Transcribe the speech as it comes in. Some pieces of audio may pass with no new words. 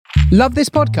Love this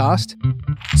podcast?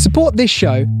 Support this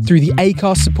show through the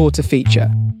Acast supporter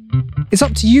feature. It's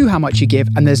up to you how much you give,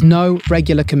 and there's no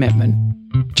regular commitment.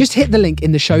 Just hit the link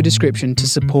in the show description to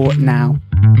support now.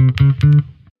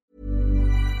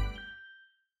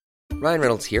 Ryan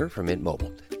Reynolds here from Mint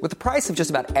Mobile. With the price of just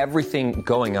about everything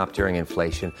going up during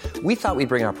inflation, we thought we'd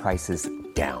bring our prices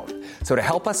down. So to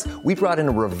help us, we brought in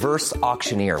a reverse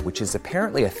auctioneer, which is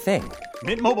apparently a thing.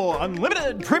 Mint Mobile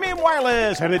Unlimited Premium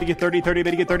Wireless. How to get 30, 30,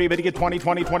 bit to get 30, bit to get 20,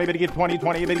 20, 20, bit to get 20,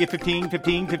 20, bit to get 15,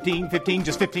 15, 15, 15,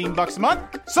 just $15 a month?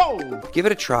 Sold! Give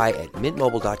it a try at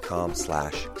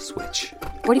mintmobile.com/switch.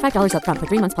 $45 up front for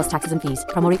 3 months plus taxes and fees.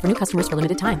 Promo rate for new customers for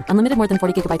limited time. Unlimited more than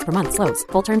 40 gigabytes per month. Slows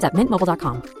full terms at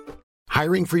mintmobile.com.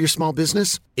 Hiring for your small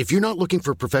business? If you're not looking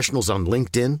for professionals on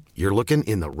LinkedIn, you're looking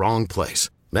in the wrong place.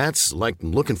 That's like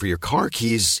looking for your car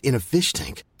keys in a fish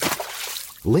tank.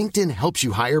 LinkedIn helps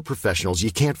you hire professionals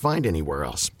you can't find anywhere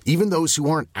else, even those who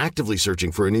aren't actively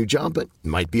searching for a new job but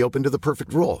might be open to the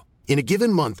perfect role. In a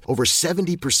given month, over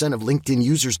 70% of LinkedIn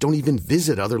users don't even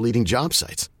visit other leading job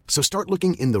sites. So start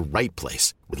looking in the right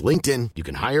place. With LinkedIn, you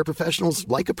can hire professionals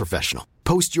like a professional.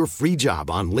 Post your free job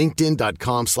on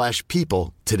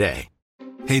linkedin.com/people today.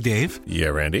 Hey, Dave. Yeah,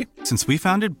 Randy. Since we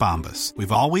founded Bombas,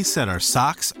 we've always said our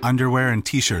socks, underwear, and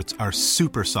T-shirts are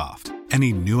super soft.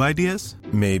 Any new ideas?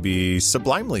 Maybe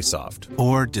sublimely soft.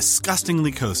 Or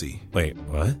disgustingly cozy. Wait,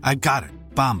 what? I got it.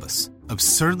 Bombas.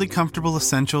 Absurdly comfortable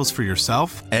essentials for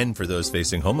yourself and for those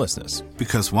facing homelessness.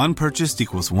 Because one purchased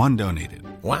equals one donated.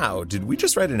 Wow, did we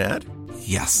just write an ad?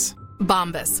 Yes.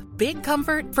 Bombas. Big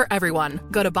comfort for everyone.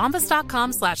 Go to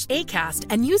bombas.com/ACAST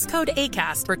and use code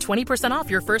ACAST for 20% off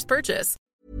your first purchase.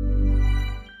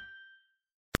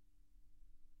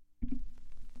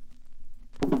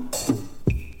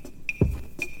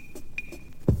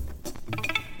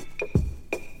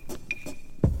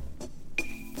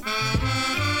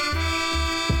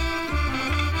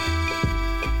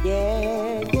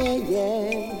 Yeah, yeah,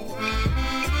 yeah.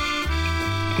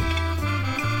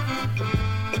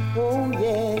 Oh,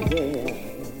 yeah, yeah.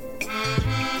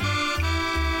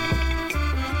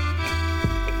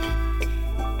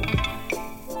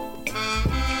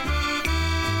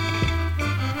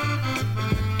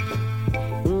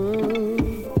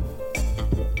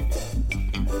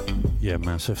 Yeah,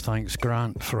 massive thanks,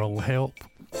 Grant, for all the help.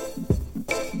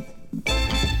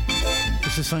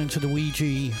 This is down to the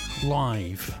weeG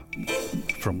live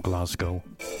from Glasgow.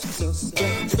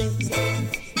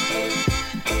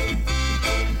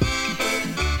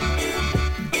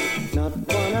 Not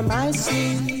one of my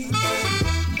seeds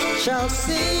shall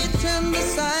sit on the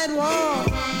sidewalk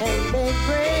and beg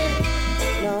bread.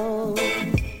 No.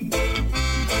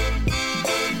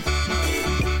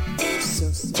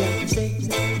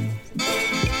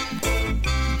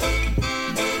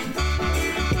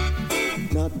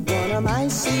 Not one of my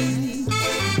seeds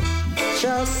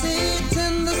shall sit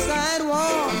in the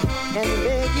sidewalk and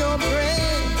beg your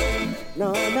bread.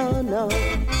 No, no, no.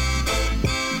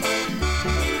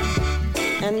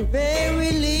 And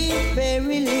verily,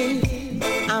 verily,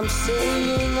 I'm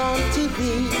saying unto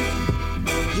thee,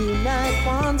 unite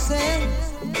oneself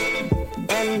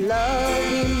and love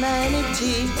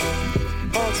humanity.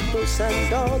 Horse and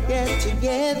dog get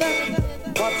together.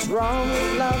 What's wrong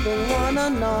with loving one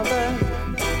another?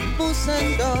 Puss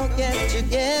and dog get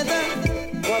together.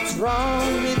 What's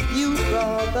wrong with you,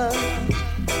 brother?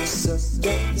 So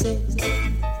get it.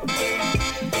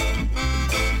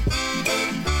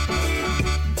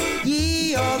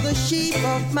 Ye are the sheep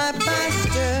of my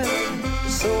pasture,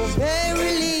 so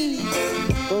verily,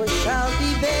 oh, shall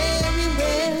be very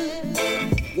well.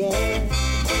 Yeah.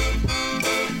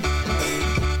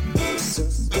 So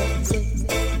get it.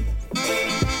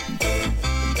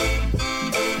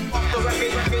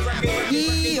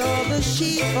 Ye are the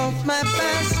sheep of my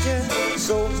pasture,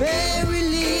 so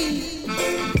verily,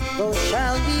 oh,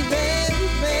 shall be very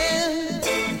well.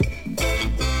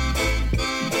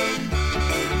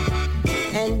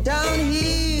 And down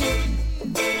here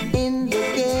in the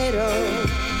ghetto,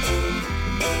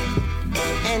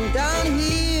 and down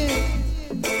here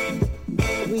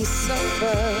we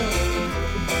suffer,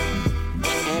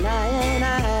 and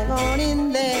I gone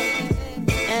in there,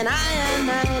 and I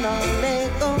don't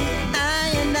let go,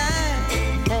 and I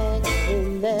hang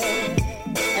in there,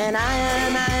 and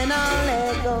I don't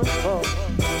let go. Oh,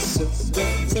 so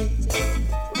that's it.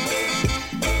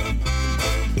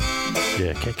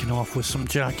 Yeah, kicking off with some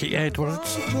Jackie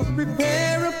Edwards. To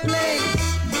prepare a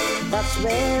place, that's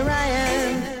where I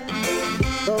am.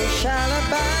 Go shall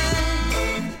abide.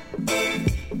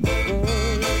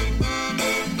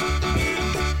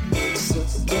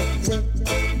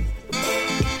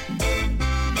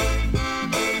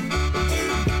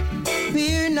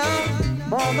 gearing up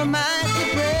for the mighty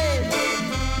praise,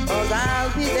 'cause I'll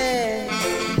be there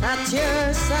at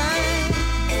your side.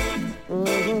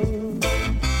 Mm-hmm.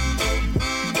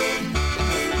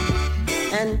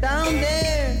 And down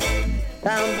there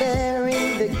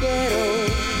in the ghetto,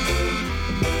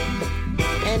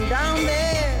 and down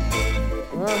there,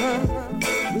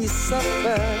 we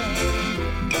suffer,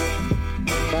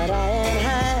 but I ain't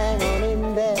hang on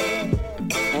in there,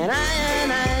 and I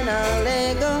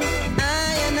let go, I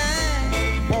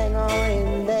hang on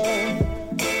in there,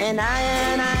 and I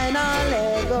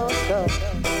let go,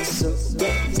 so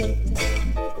that's it.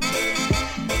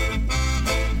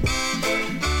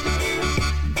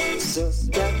 So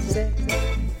that's it.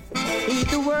 Heed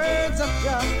the words of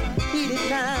God, heed it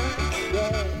now,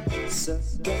 yeah. So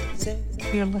that's it.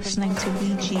 You're listening to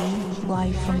weeG,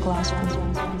 live from Glasgow.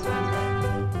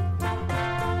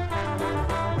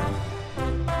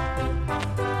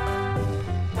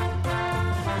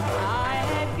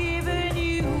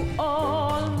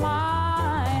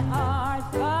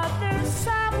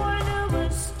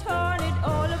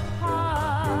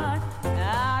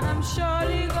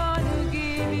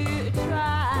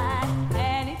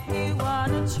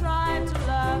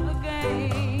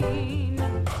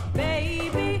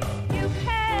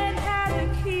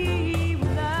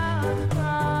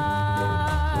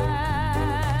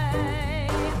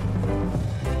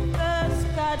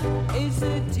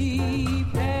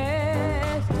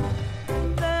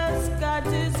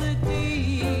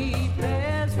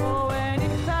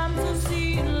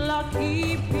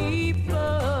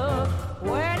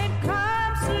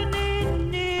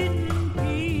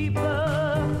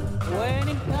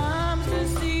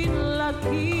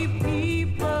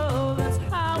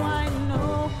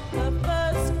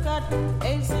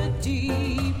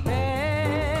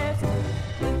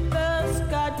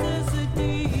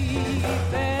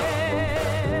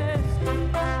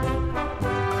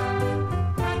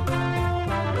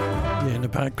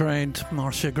 Background,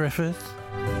 Marcia Griffith.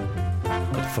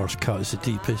 The first cut is the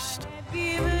deepest. I've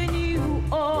given you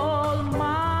all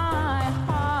my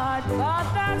heart, but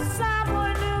that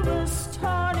someone who was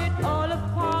torn it all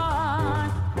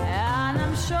apart. And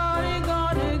I'm surely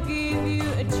gonna give you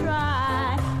a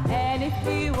try. And if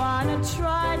you wanna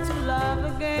try to love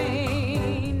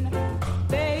again,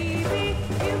 baby,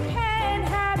 you can't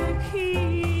have a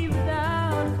key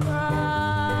without crying.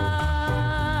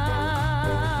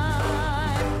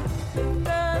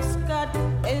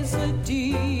 Is the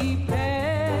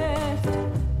deepest.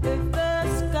 The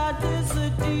first cut is the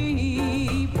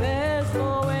deepest.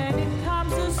 Oh, when it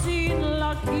comes to seeing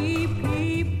lucky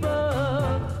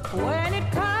people, when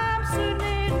it comes to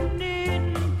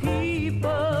needing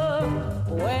people,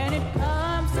 when it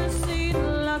comes to seeing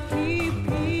lucky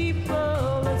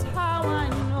people, that's how I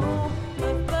know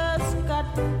the first cut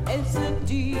is the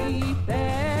deepest.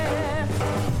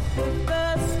 The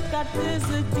first cut is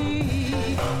the deepest.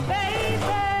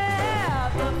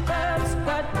 The first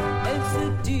cut is the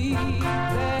deepest.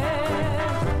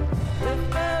 The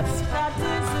first cut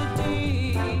is the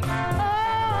deep.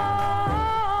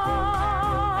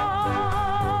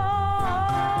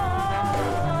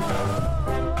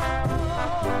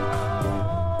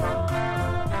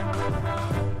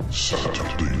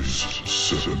 Saturdays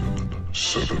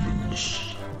 7/7s.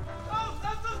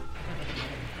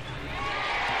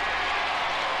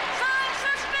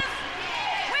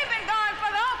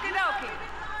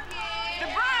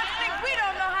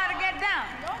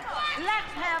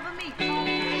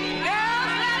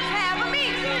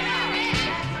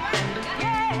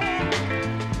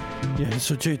 Yeah,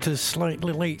 so due to a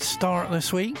slightly late start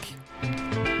this week,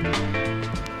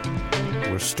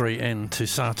 we're straight into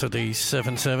Saturday's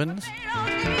 7/7s.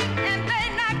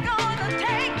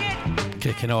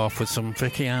 Kicking off with some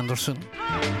Vicky Anderson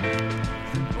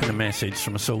and a message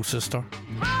from a soul sister.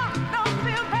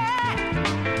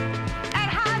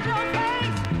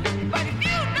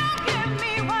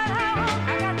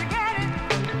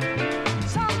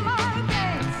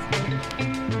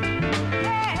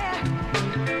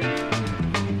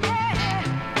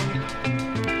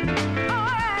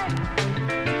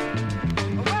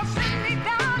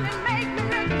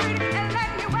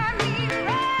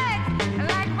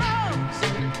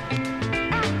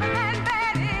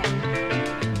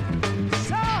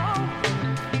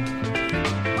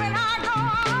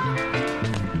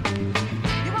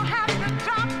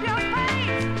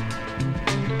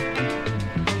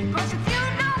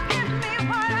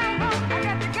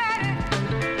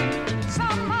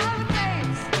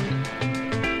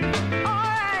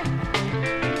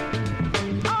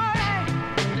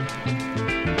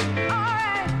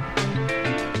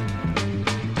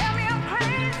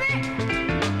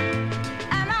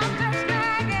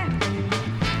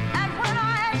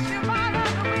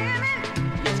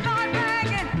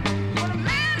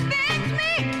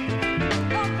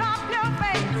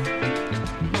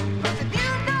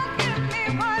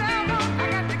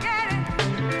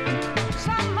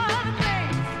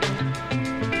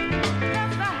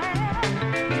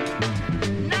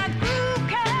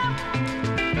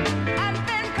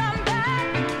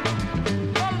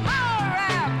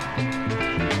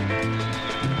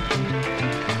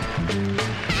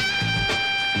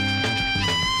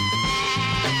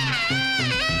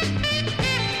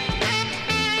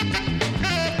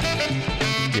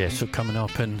 So coming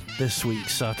up in this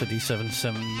week's Saturday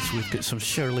 7-7s, we've got some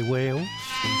Shirley Wales,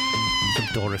 some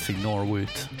Dorothy Norwood,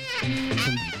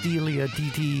 some Delia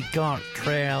Dee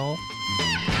Gartrell.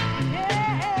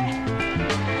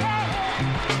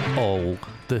 All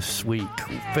this week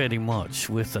very much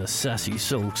with a sassy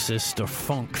soul sister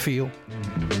funk feel.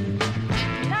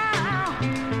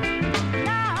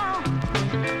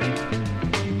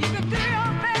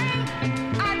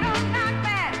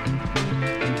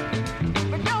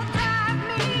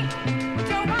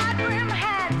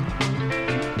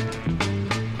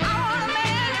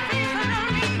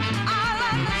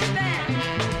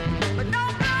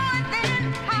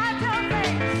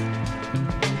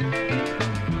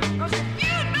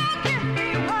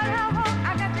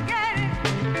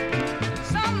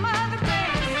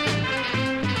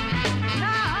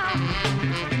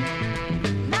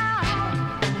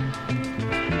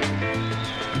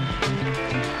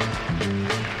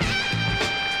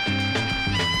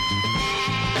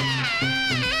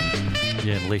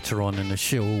 Later on in the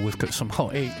show, we've got some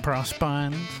Hot 8 brass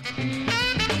band,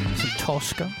 some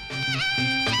Tosca,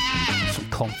 some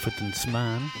Confidence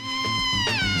Man,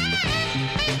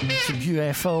 some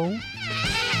UFO,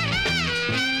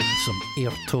 some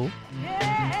Airto,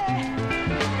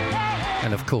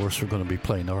 and of course we're going to be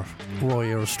playing our Roy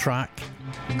Ayers track.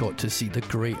 Got to see the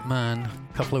great man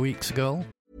a couple of weeks ago.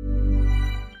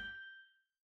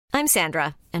 I'm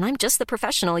Sandra, and I'm just the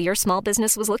professional your small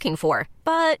business was looking for.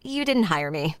 But you didn't hire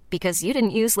me because you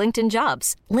didn't use LinkedIn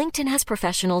Jobs. LinkedIn has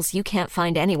professionals you can't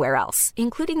find anywhere else,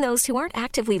 including those who aren't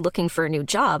actively looking for a new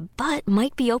job, but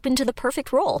might be open to the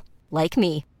perfect role, like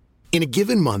me. In a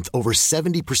given month, over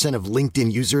 70% of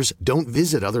LinkedIn users don't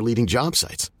visit other leading job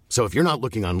sites. So if you're not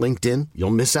looking on LinkedIn,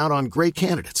 you'll miss out on great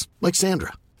candidates, like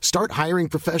Sandra. Start hiring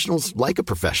professionals like a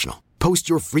professional. Post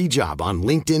your free job on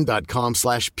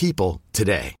linkedin.com/people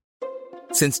today.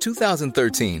 Since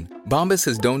 2013, Bombas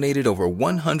has donated over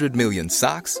 100 million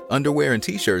socks, underwear, and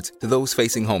T-shirts to those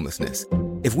facing homelessness.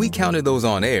 If we counted those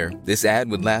on air, this ad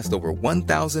would last over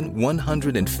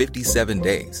 1,157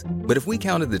 days. But if we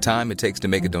counted the time it takes to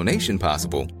make a donation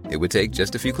possible, it would take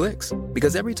just a few clicks.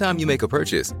 Because every time you make a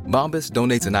purchase, Bombas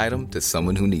donates an item to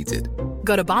someone who needs it.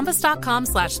 Go to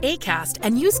bombas.com/ACAST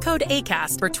and use code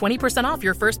ACAST for 20% off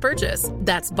your first purchase.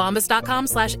 That's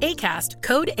bombas.com/ACAST,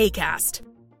 code ACAST.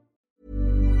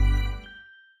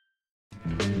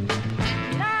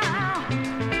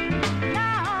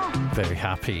 Very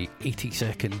happy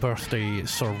 82nd birthday,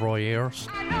 Sir Roy Ayers.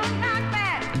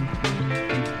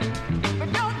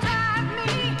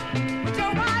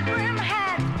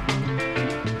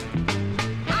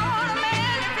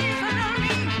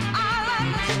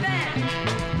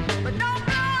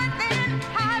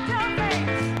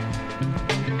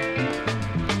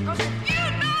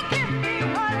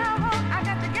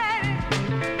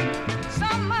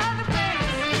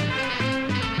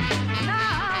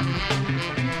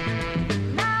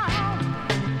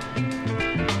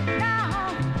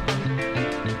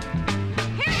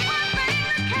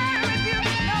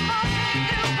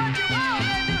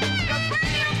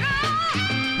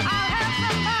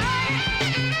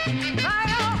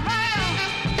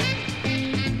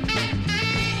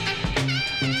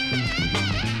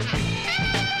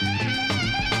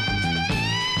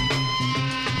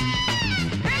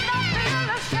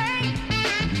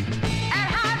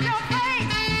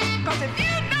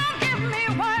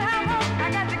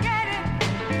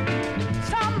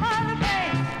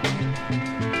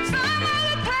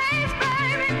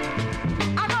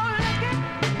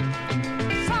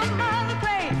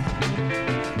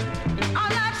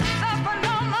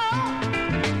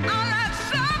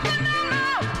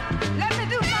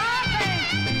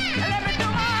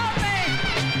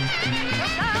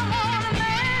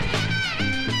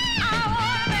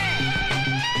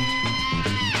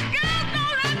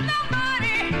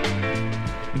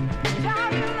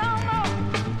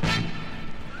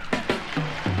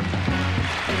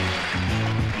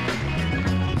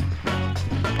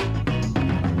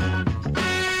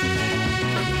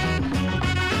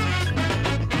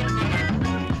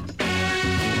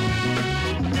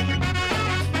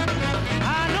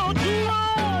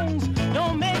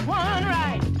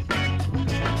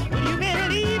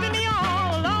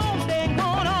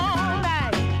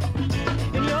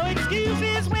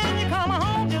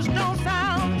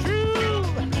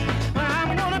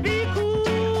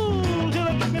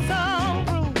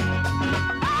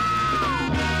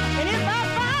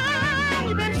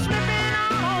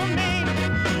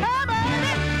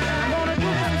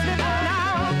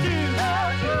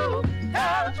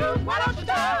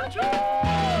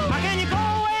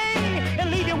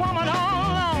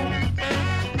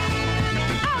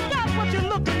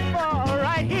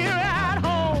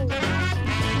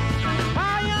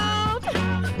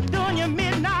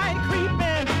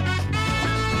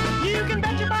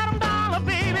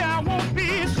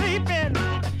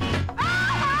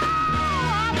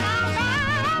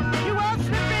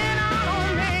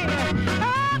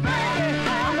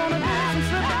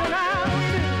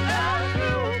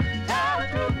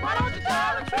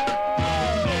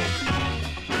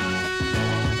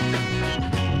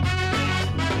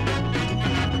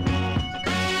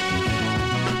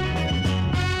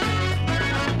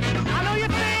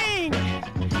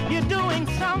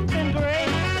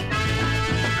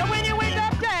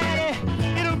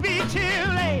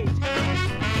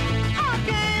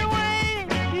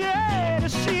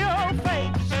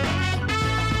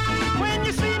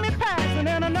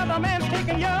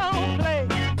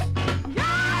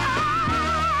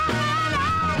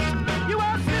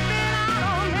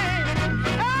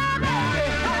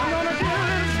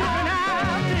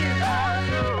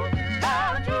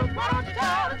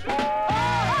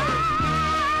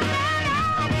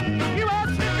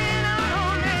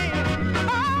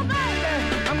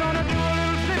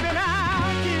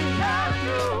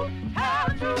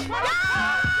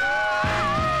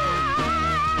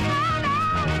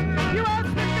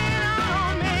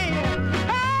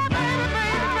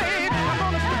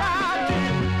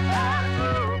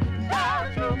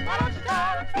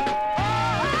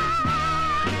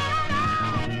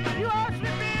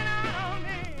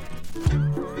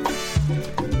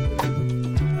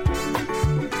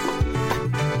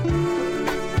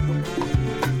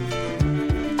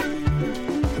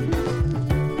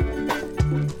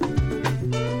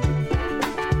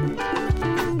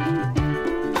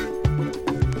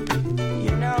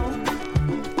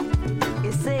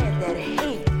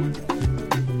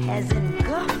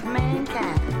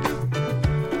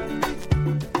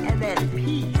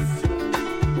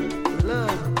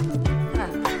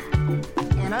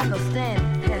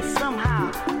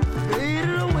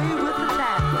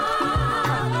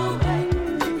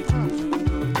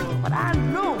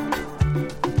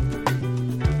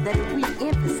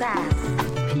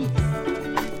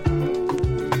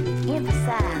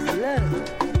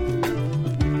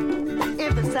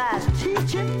 emphasize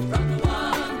teaching from the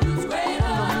one who's greater,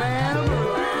 the man of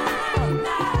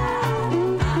love.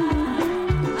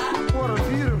 What a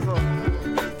beautiful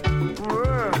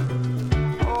word.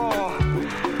 Oh,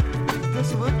 this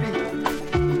would be.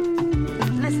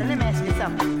 Listen, let me ask you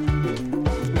something.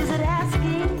 Is it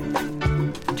asking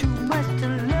too much to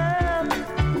love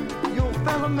your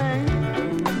fellow man?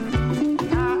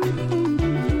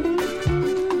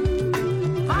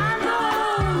 Find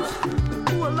those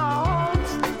who are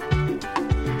lost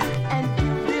and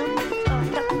give them a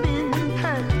helping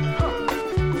hand.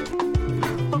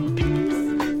 For peace,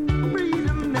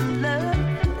 freedom, and love.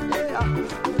 Yeah.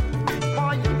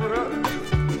 Oh, you brother.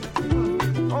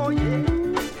 Oh, yeah.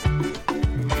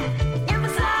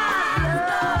 Emphasize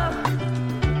love.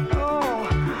 Oh,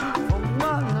 for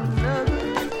one another.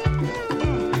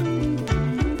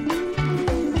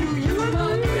 Do you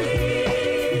agree?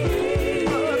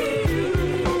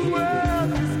 The world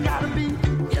has got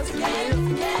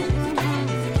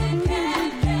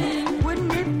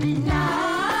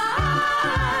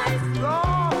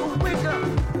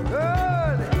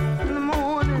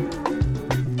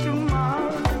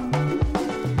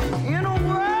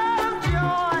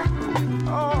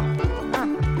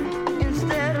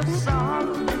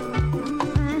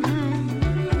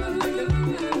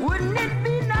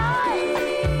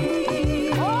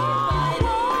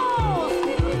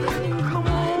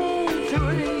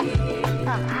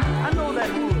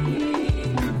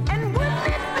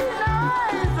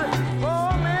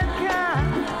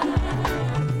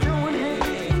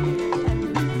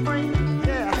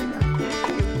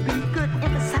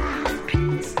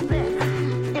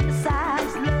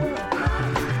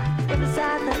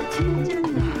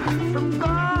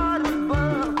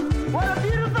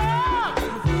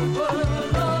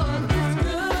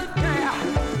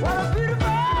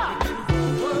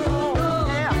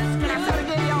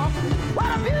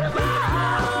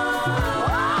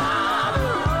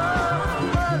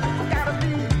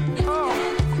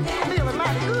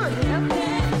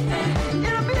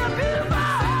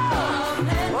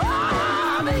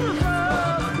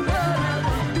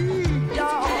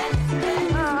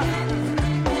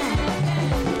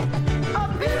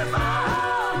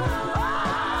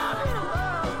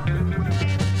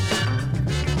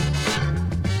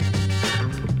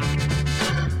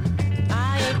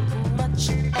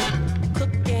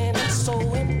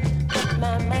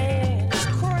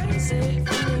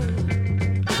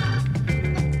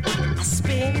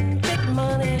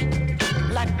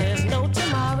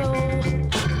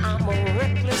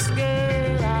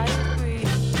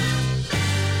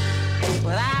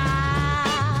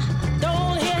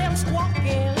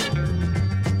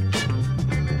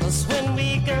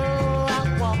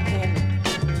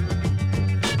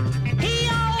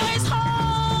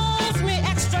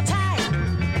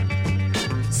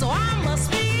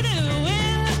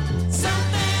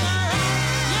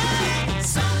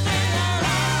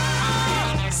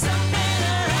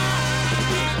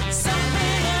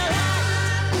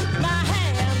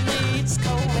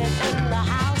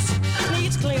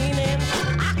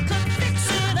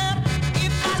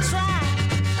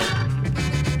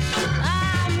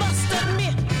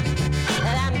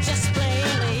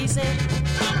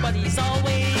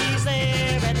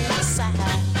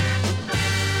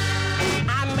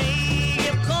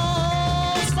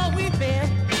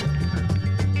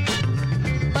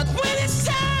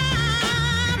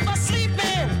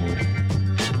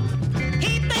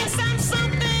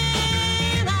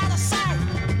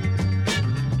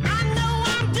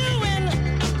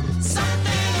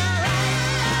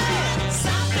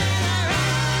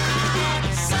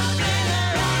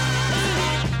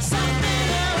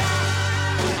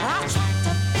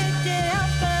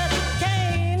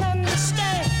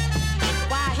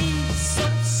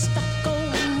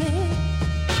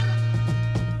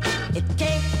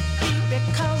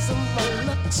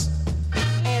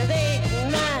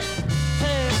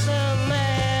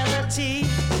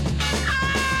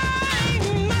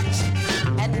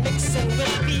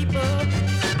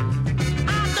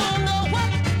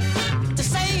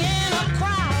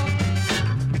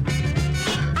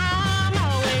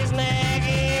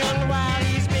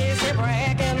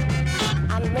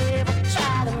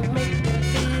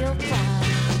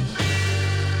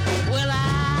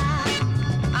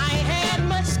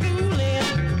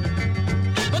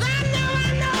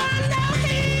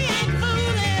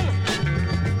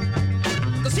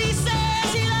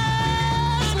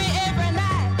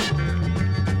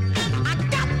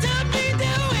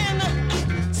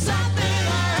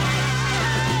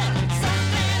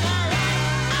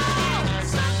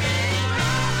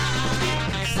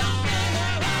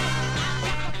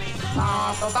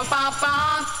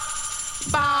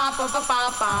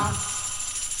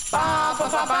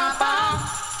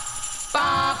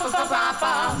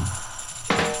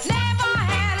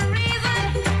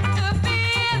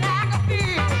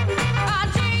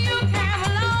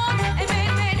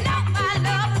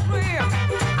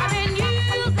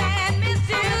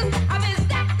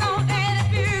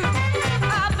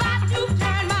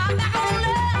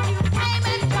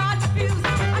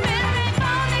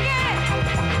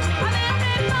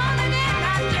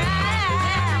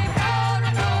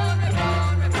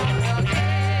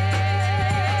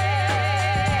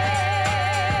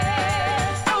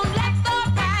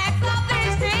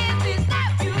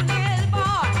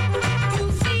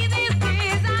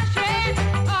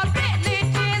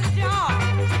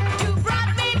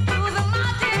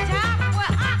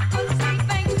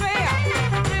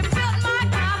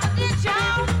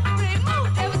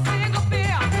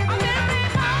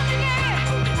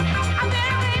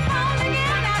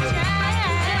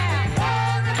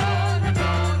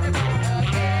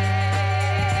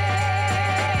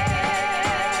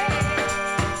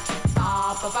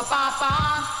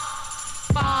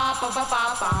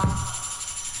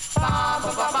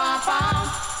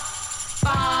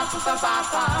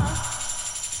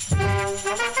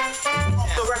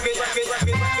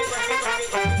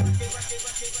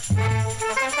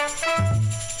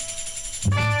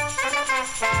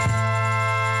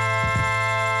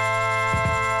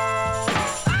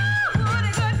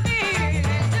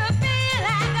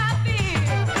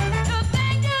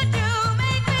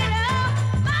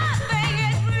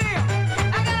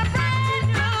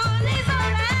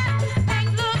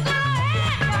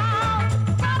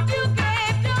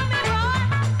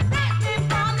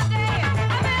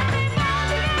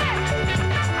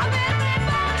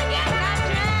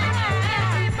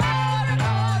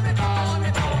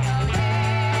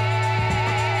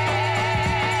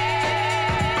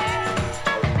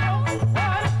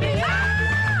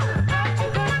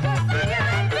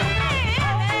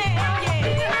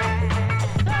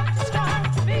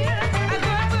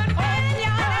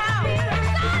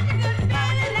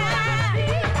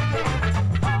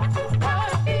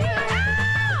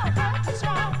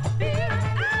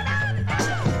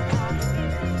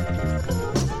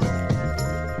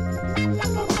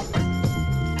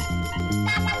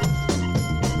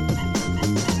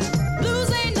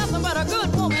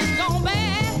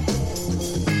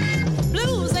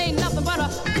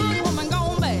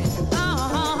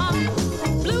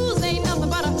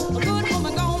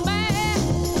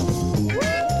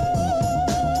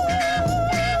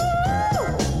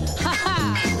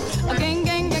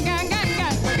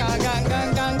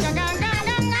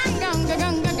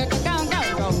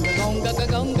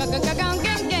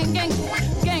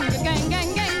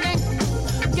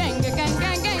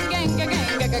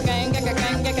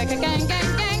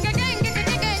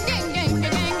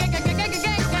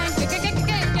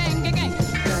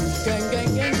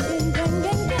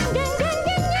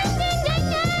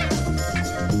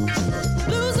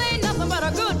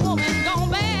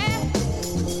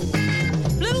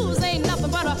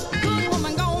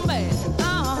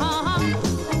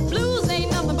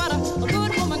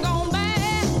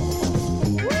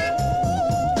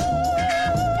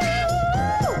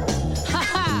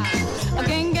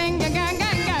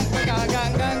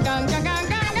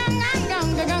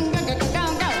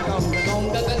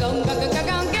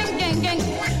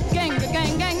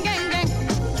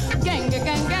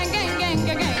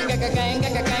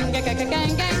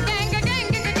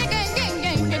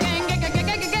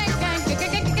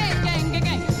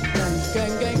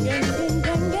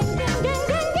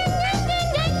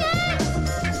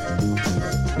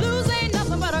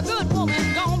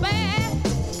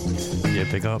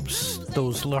Big ups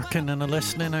those lurking and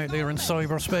listening out there in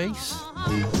cyberspace.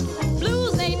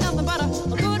 Blues ain't nothing but a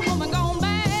good woman gone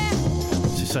bad.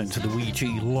 This is out to the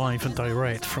weeG live and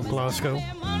direct from Glasgow.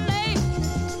 Monday,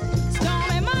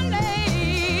 stormy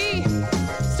Monday,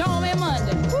 stormy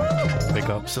Monday. Woo! Big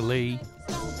ups to Lee.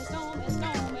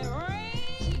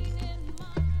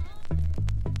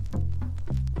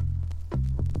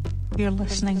 You're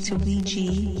listening to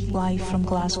weeG live from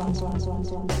Glasgow.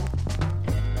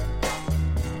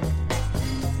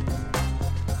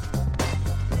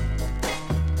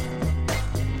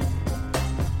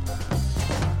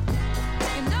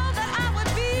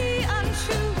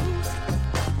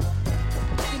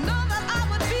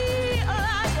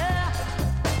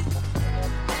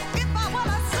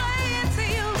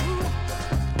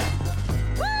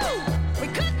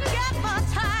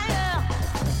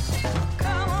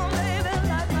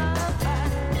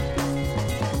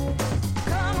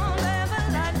 Come on,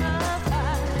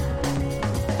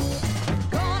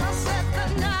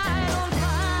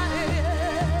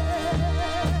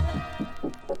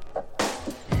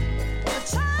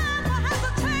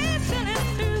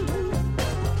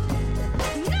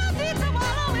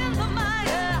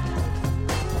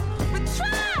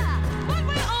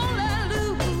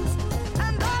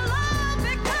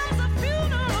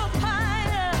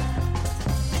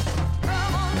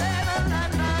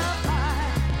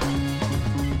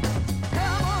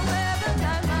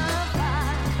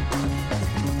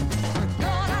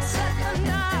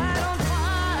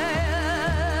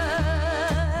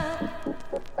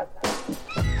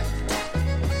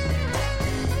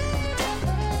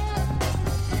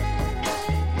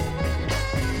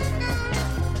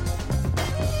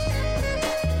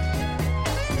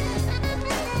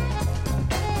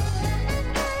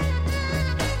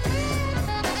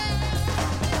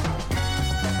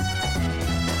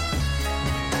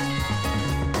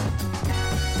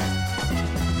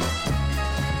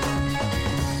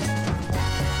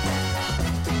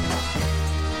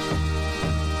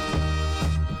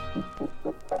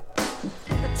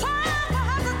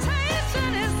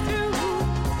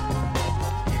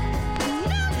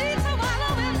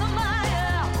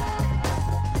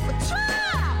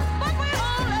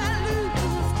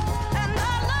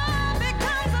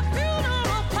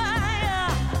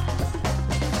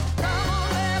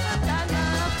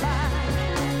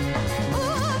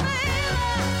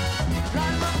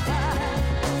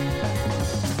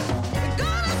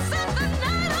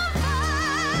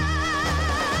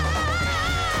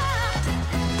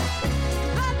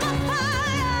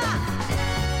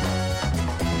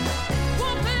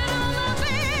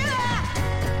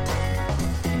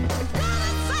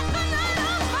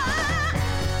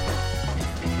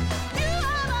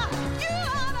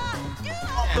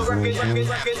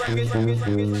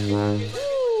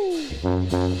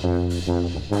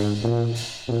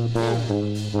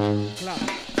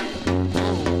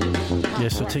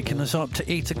 Yes, so taking us up to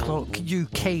 8 o'clock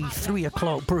UK, 3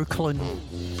 o'clock Brooklyn.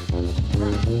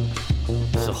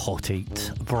 It's a Hot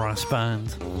 8 brass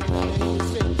band.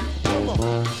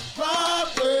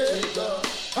 Rock with the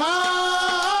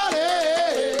party.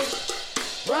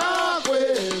 Rock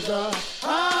with the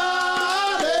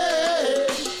party.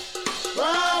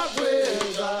 Rock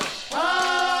with the party.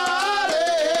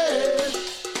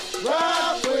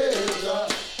 Rock with the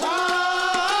party.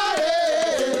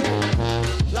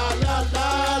 La la la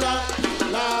la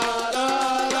la la la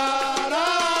la la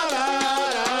la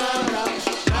la.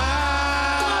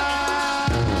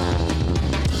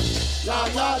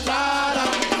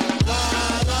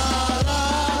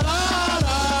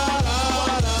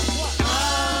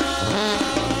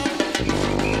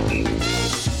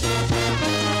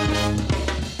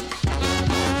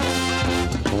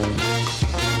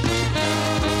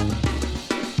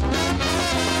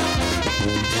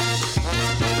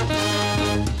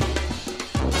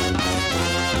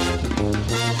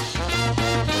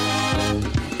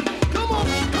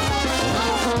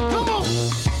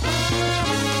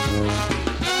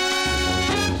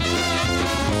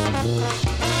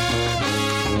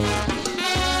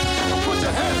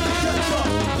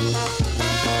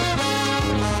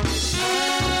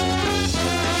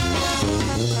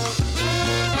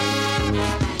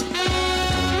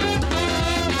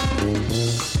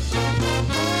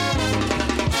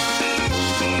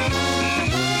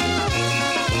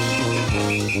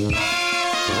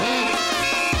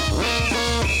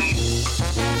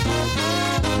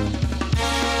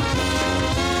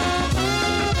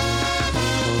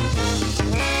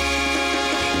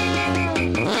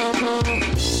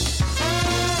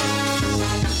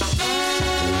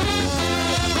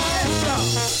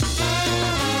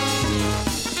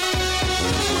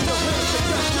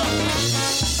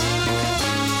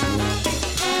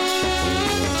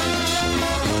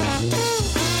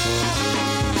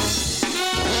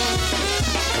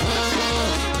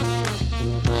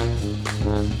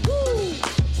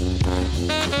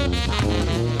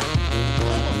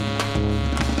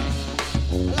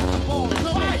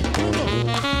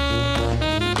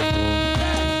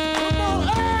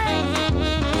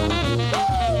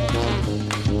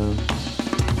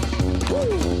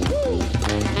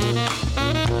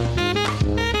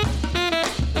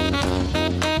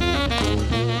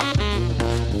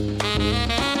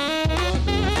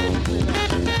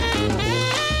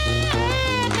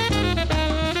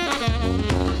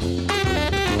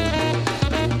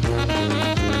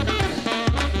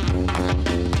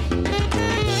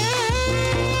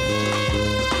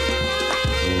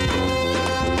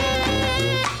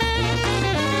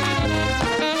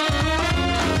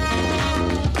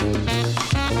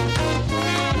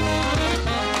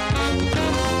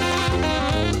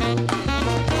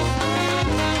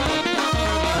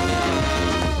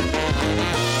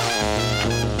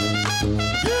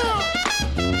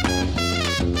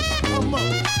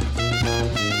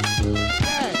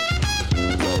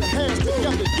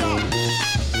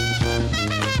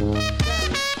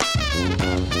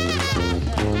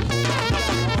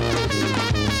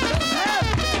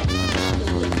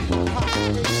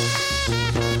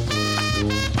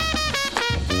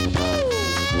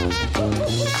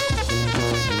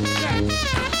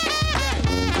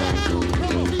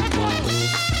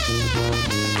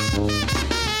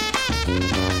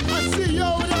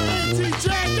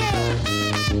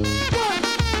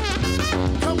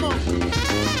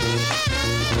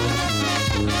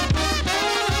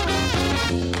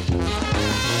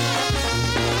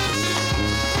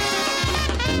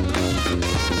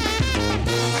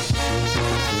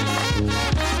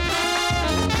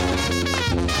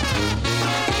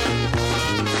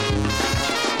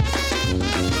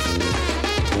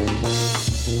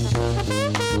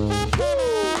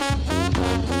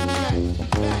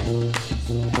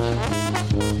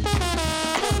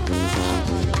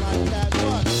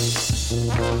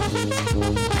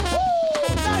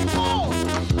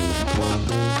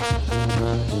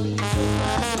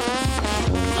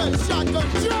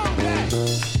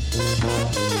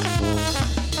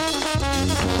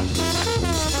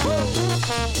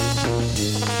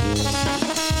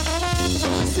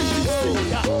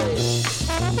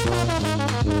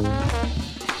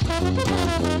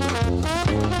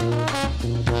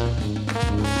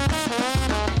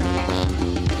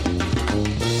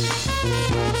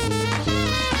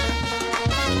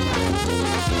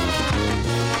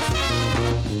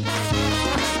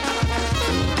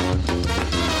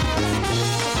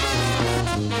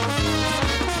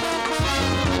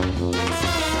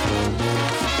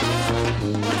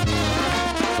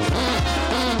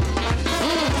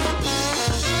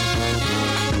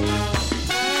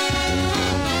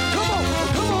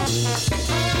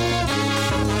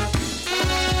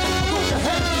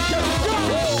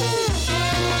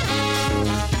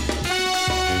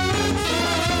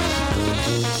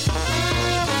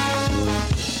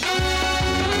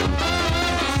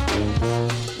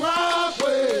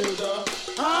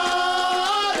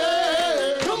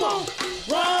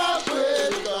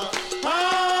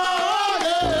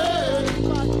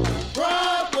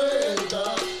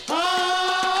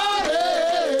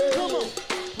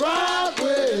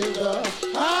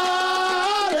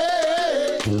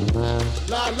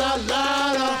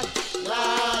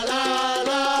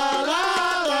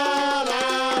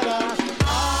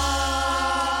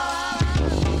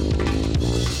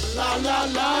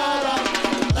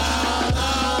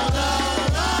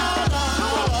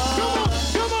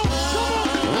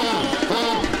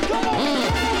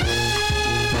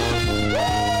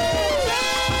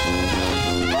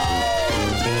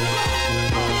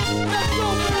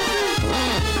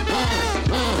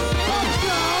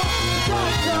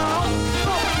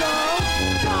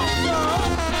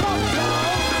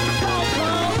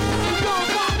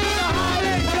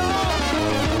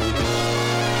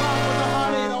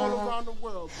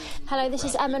 Hello, this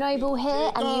is Emma Noble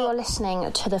here, and you are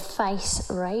listening to The Face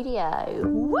Radio.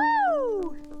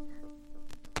 Woo!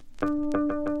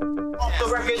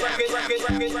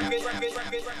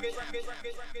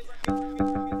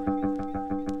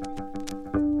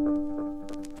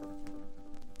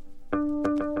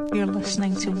 You're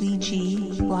listening to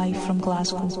weeG, live from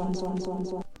Glasgow.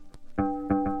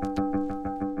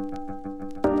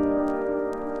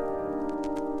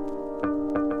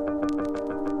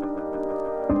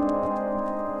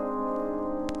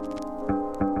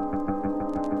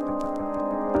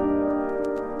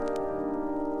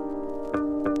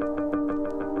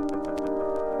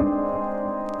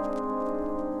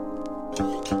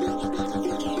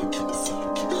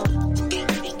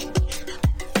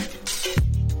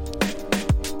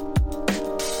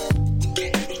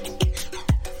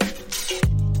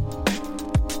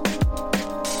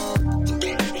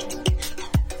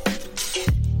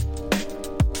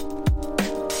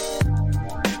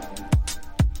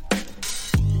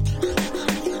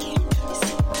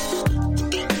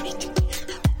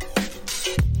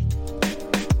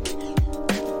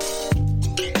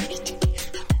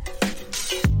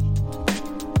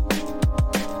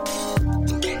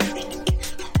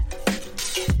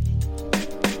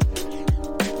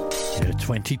 Yeah,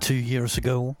 22 years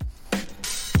ago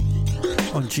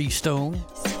on G-Stone,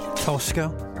 Tosca.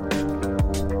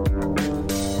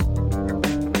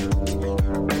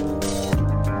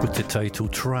 With the title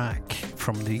track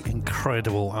from the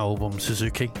incredible album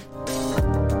Suzuki.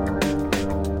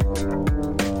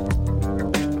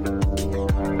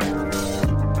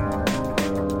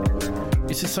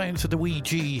 It's the sounds of the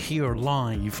weeG here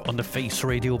live on the Face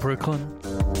Radio Brooklyn.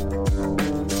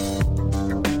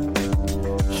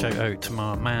 Shout out to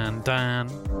my man Dan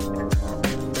and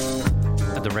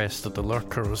the rest of the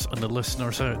lurkers and the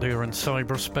listeners out there in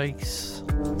cyberspace.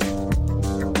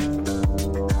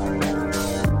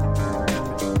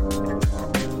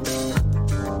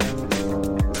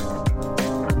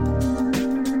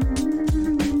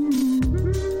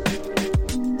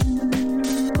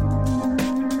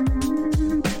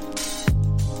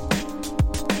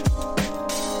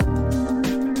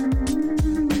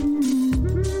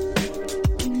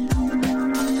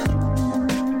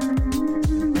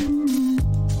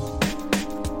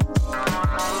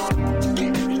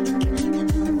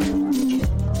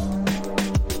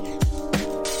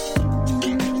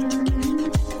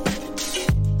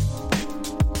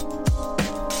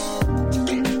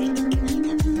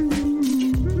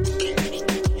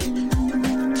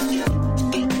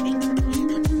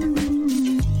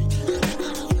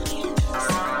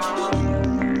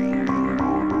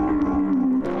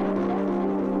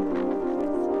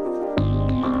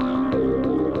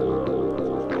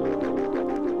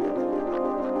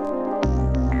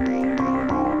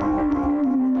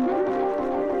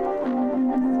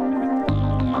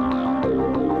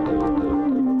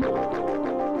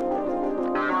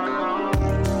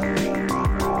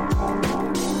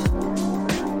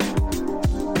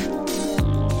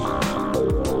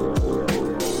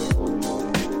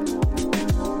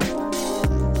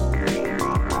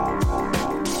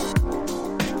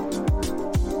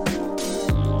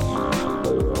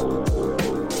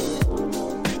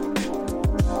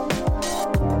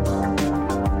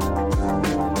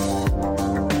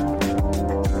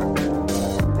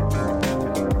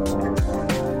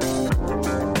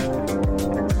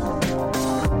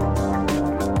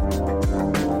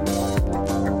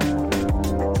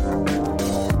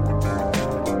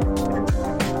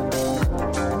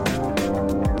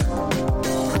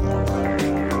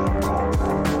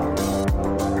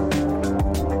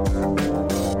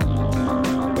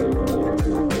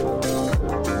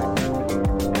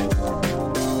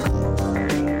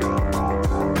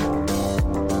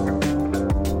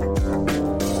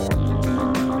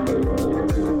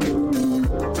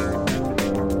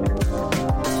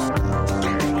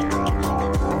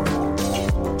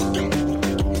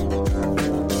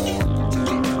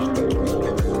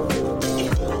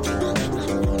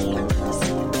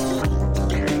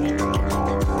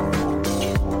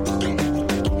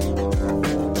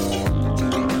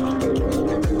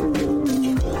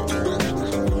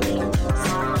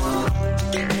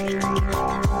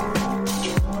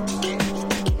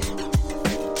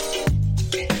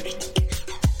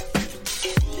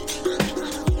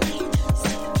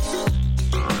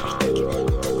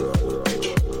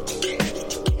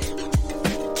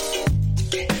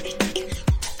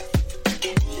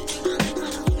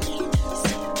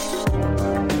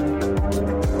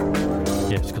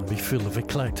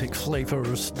 eclectic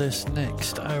flavours this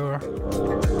next hour.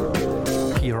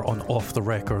 Here on Off the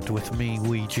Record with me,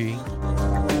 weeG.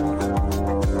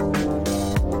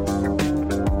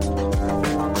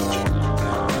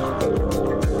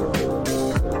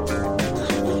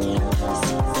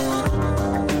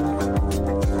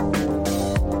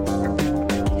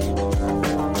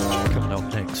 Coming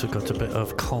up next, we've got a bit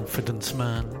of Confidence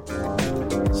Man.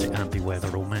 It's the Andy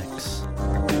Weatherall mix.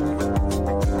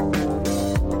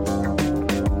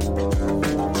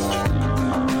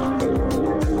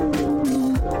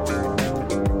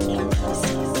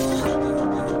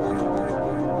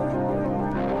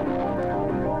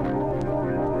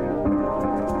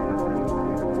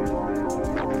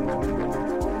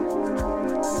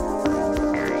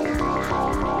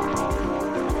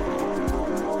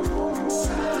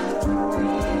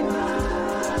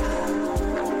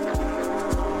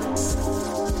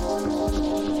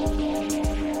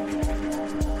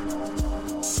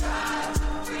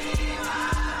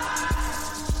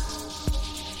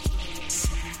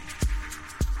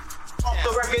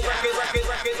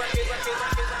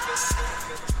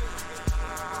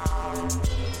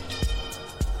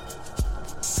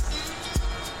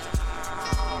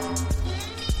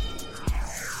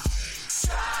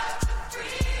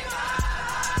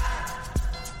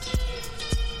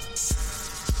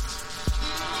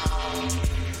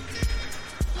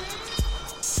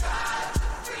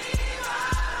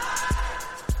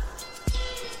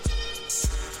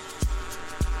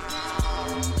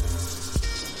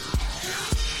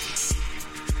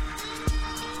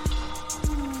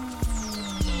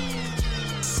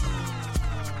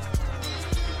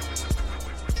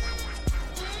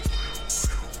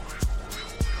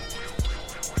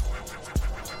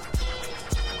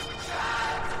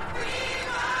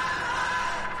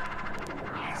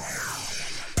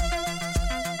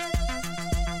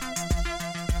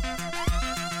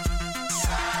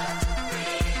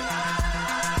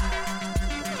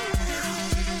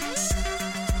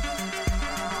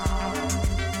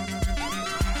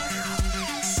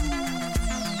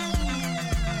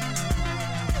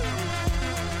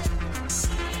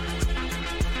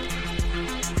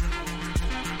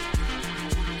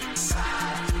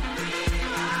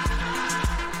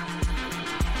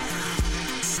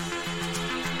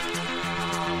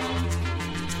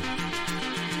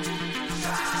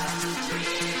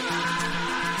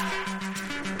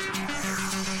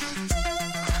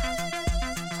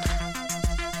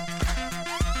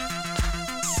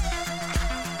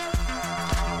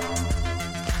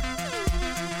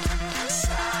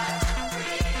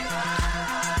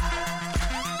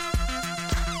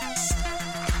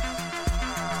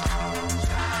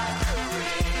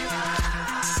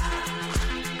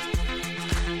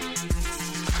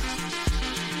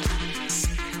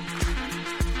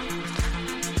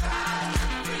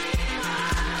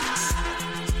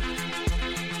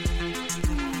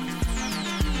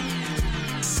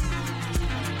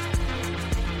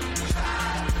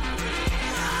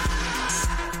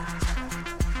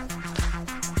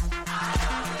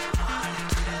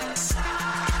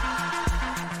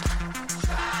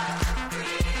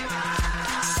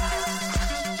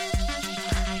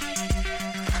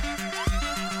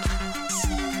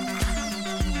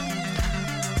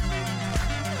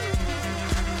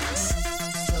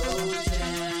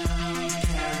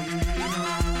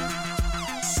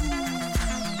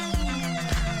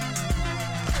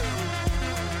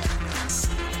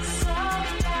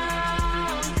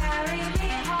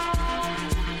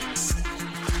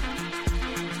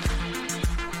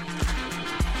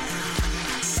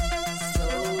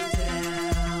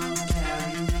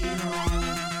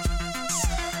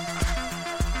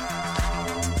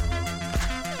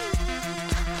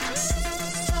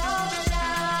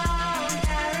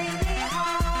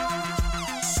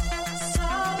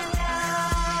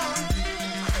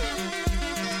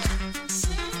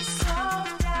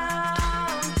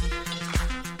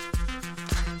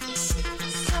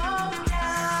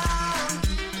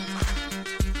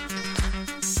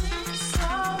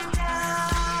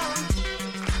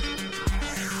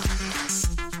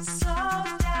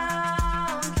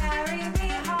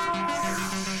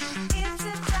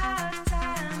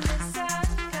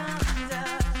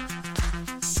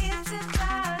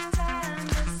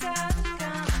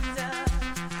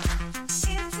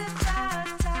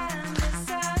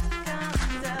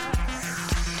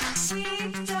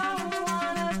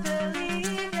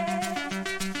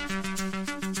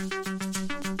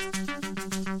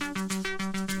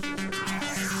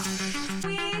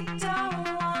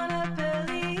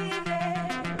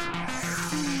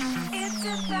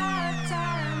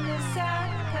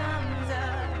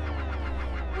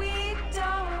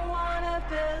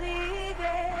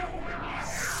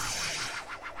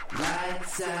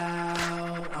 Lights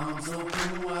out, arms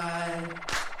open wide.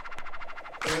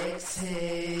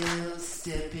 Exhale,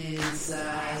 step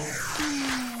inside.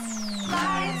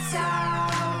 Lights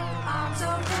out, arms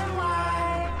open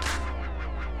wide.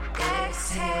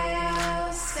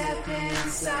 Exhale, step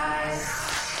inside.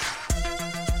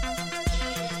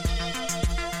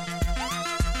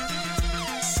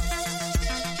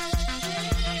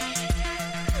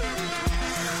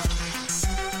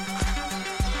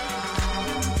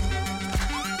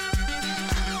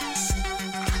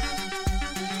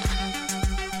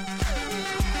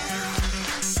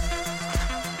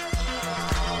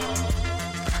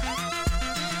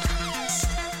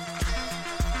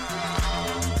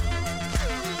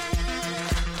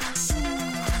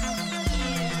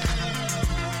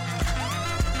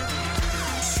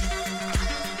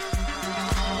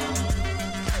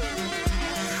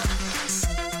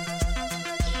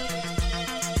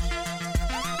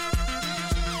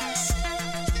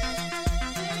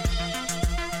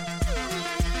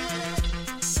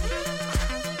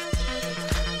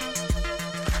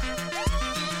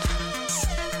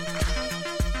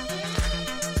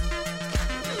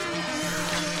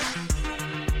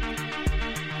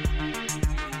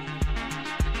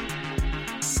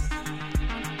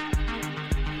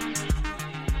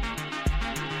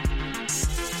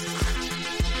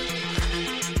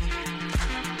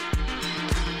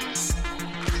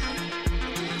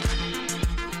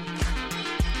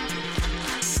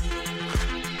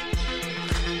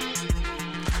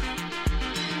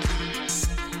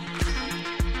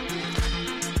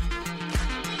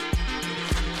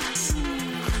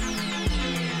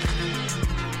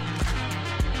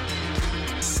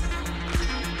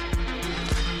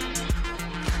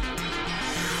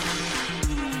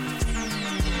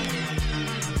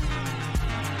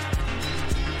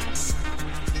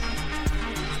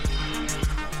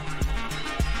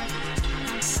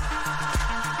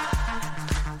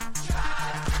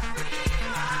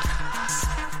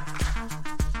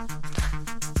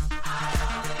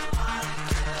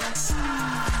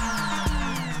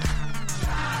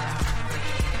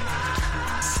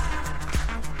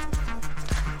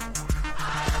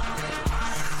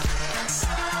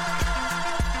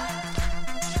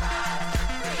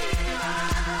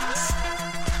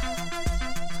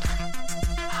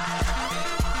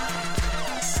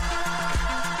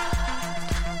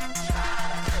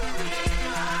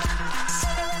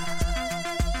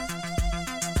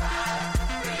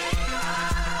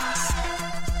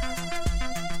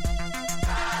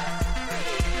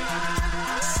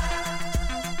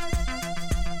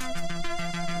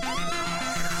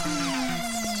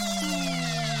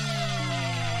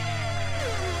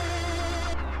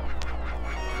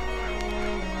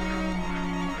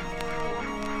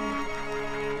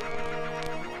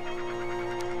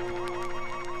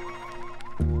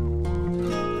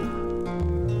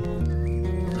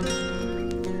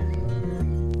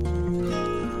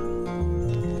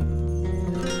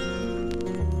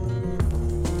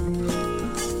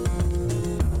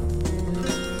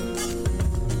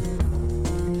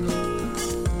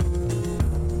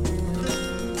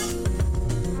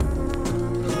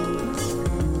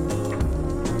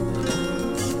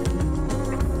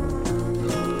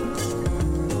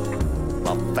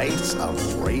 Face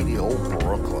of Radio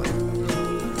Brooklyn.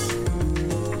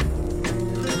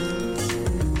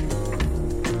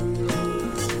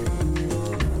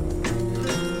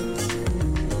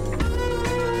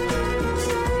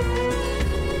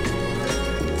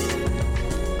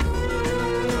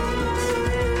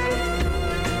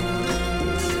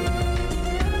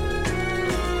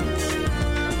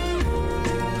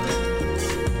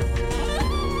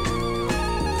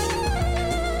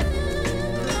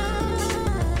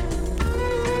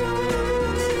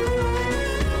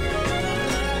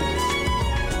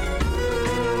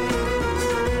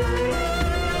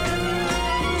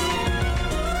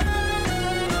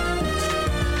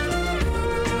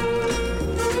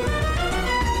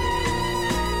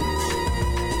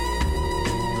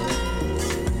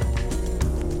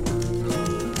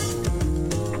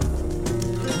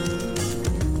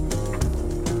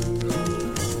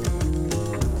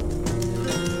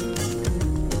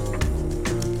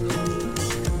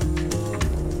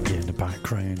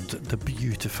 The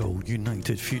beautiful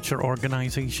United Future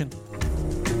Organisation.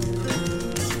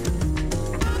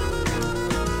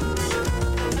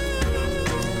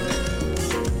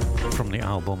 From the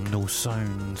album No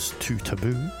Sounds Too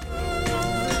Taboo.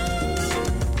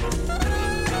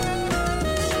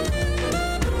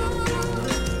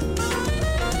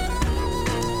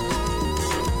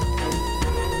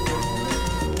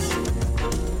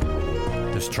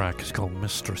 This track is called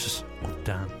Mistress of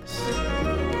Dance.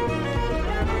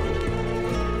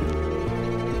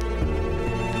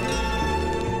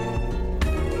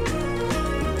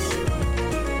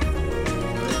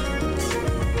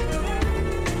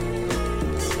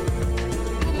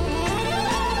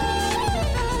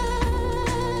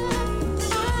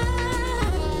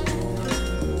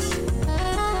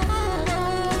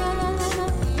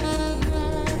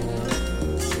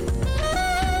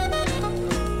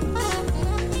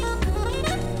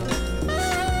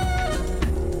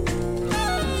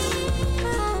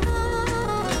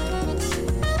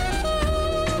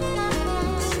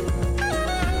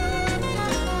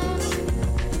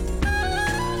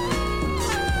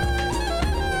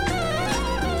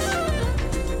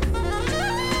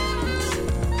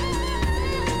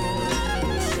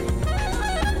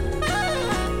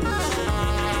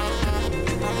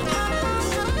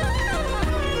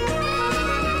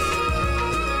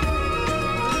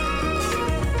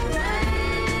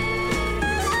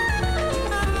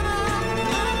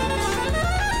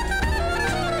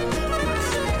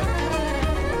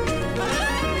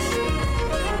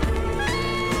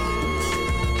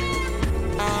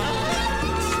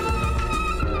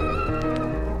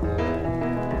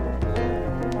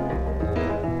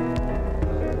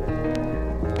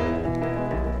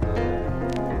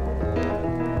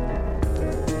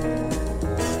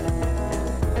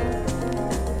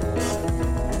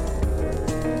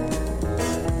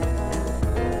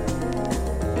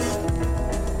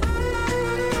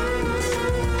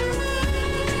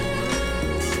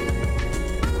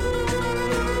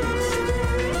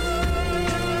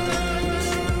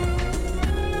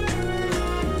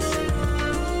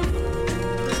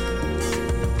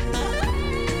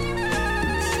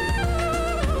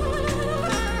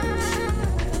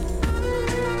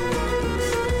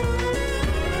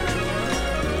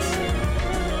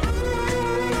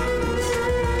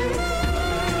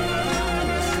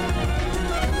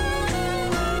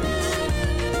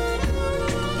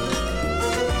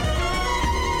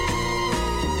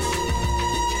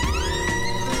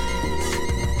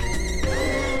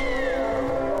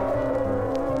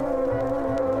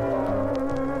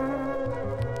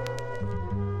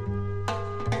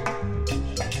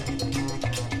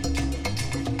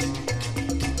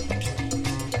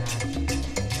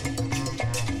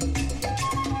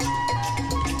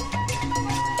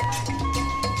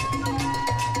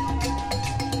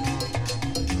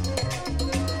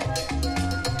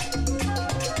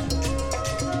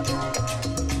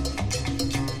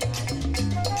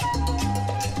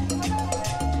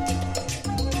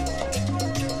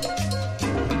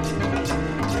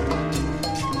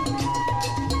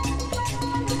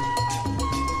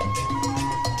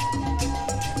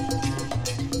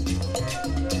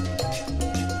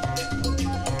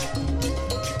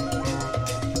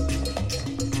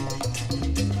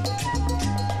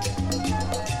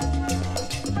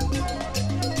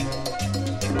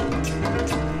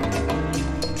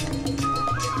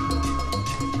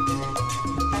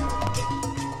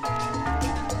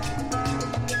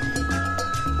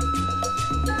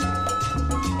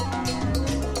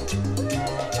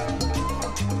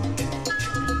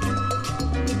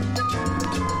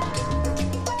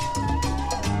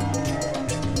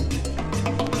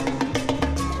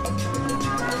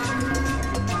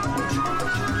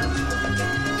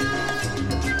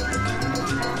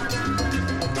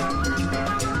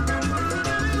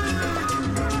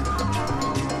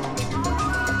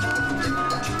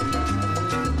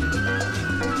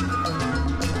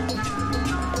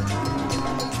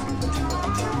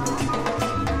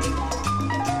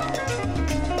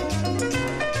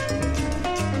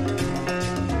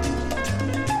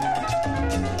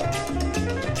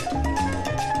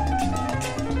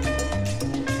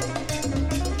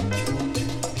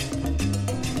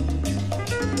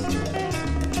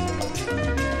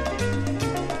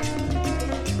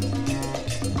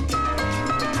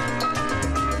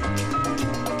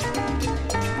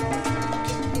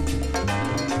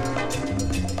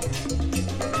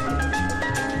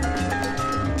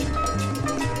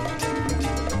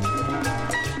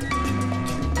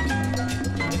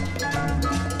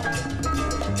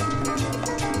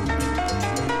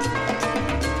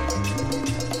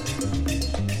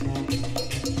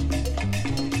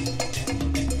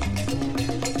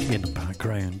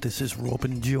 This is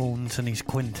Robin Jones and his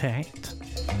quintet.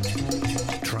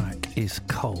 The track is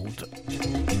called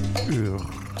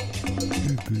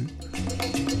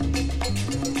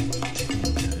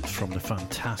It's from the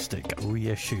fantastic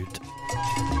reissued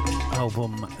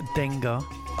album Denga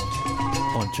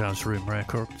on Jazz Room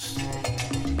Records.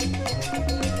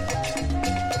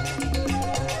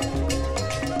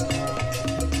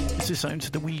 This is sounds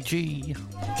of the weeG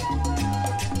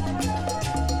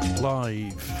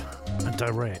live and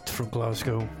direct from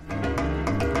Glasgow.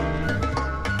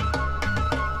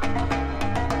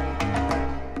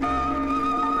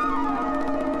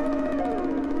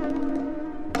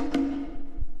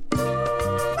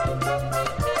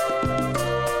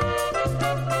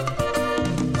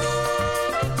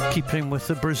 Keeping with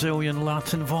the Brazilian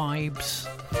Latin vibes.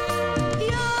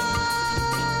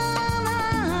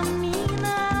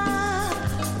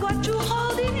 What you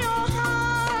hold in your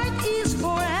heart is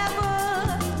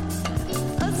forever.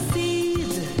 A seed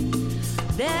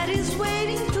that is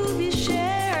waiting to be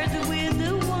shared with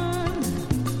the one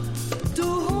to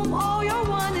whom all your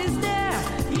one is there.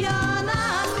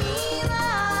 Yana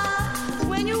Mina,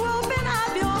 when you open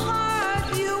up your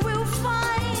heart, you will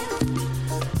find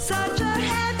such a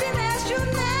happiness you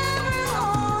never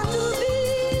known to be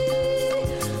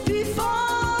before.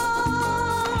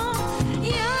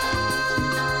 Yana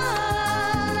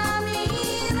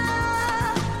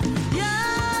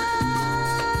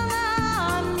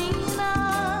Mina,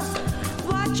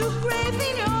 what you crave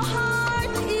in your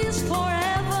heart is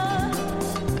forever.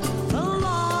 A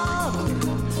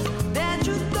love that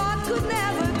you thought could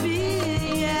never be.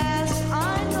 Yes,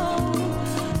 I know,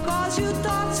 'cause you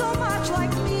thought so much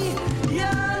like me.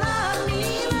 Yana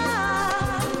Mina,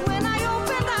 when I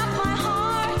opened up my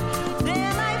heart,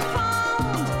 then I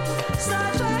found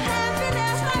such a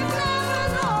happiness I've never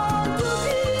known to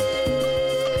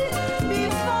be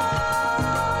before.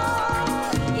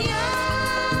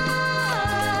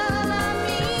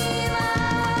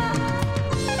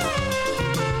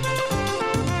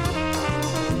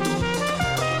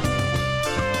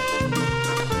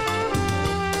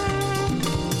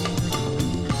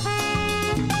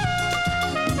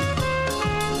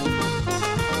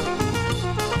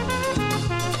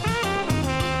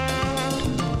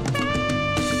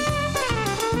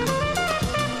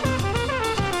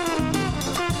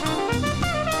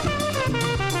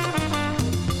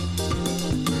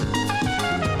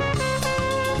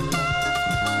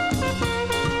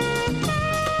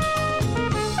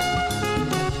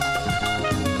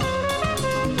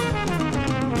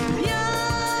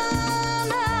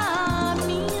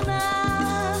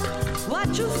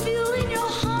 what you feel in your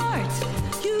heart.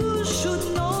 You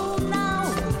should know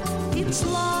now. It's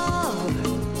love,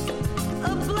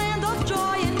 a blend of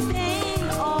joy and pain,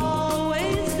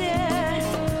 always there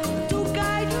to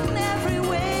guide you in every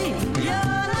way.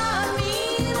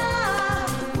 Yanamina,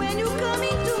 when you come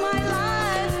into my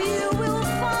life, you will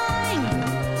find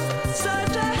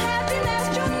such a happiness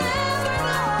you never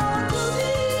known to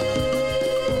be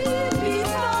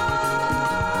before.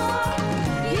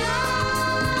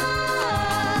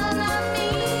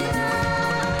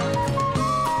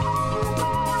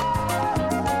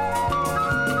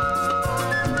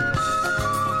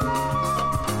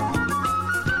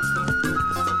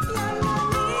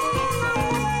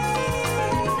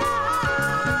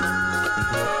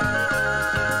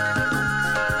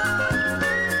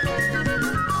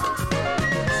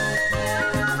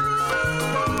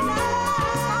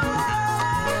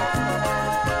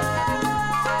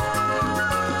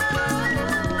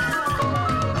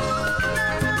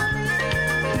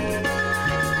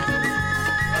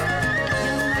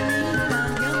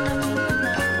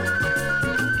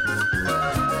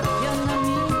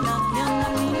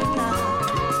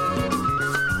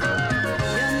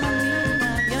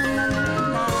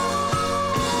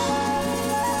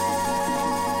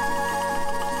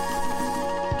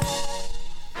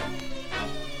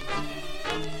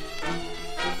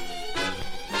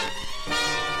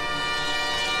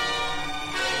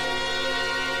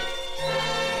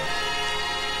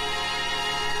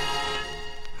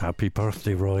 Happy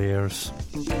birthday, Roy Ayers.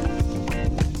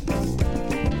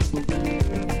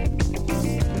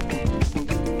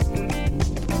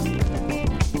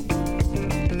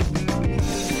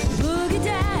 Boogie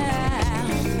down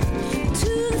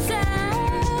to the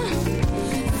sound,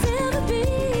 feel the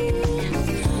beat,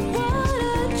 what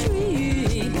a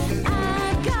treat. I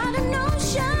got a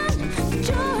notion,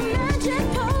 your magic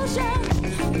potion,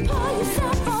 pour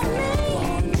yourself on me,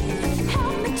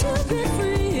 help me to be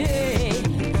free.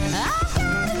 I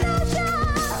got a notion,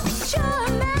 your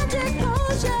magic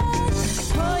potion,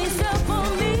 pour yourself on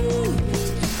me,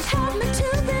 help me to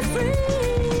be free.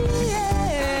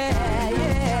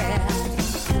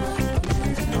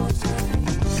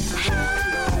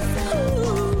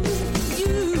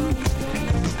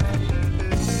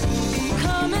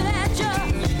 Coming at ya,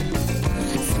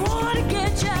 swore to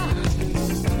get ya,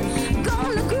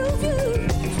 gonna groove you,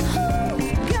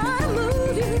 gotta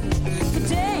move you. For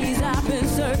days I've been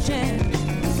searching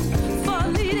for a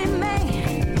leading man.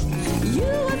 You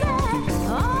were there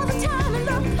all the time in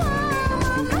the palm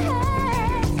of my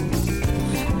hand.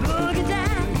 Boogie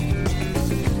down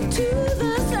to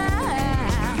the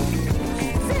sound,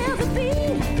 feel the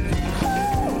beat,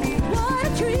 what a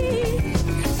treat.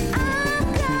 I've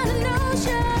got a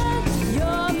notion,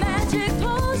 your magic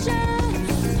potion,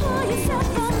 pour yourself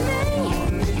on me,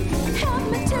 help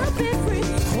me to be free.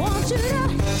 Want you to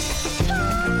pour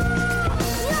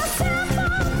yourself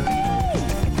on me,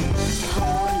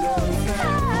 pour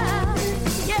yourself,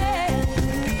 yeah.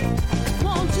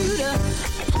 Want you to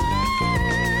pour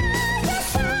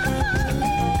yourself on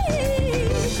me,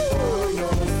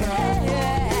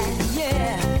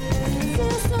 yeah.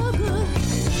 Feels so good.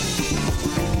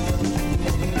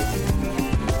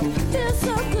 Feels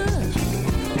so good.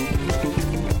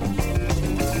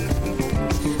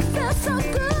 Feels so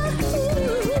good.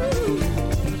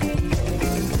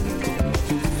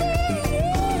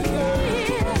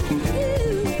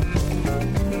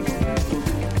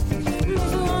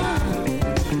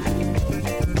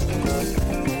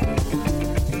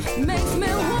 Makes me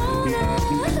wanna.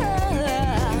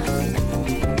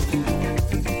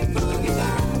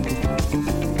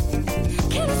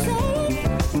 Can I say it?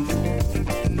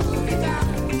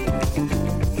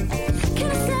 Can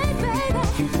I say, baby?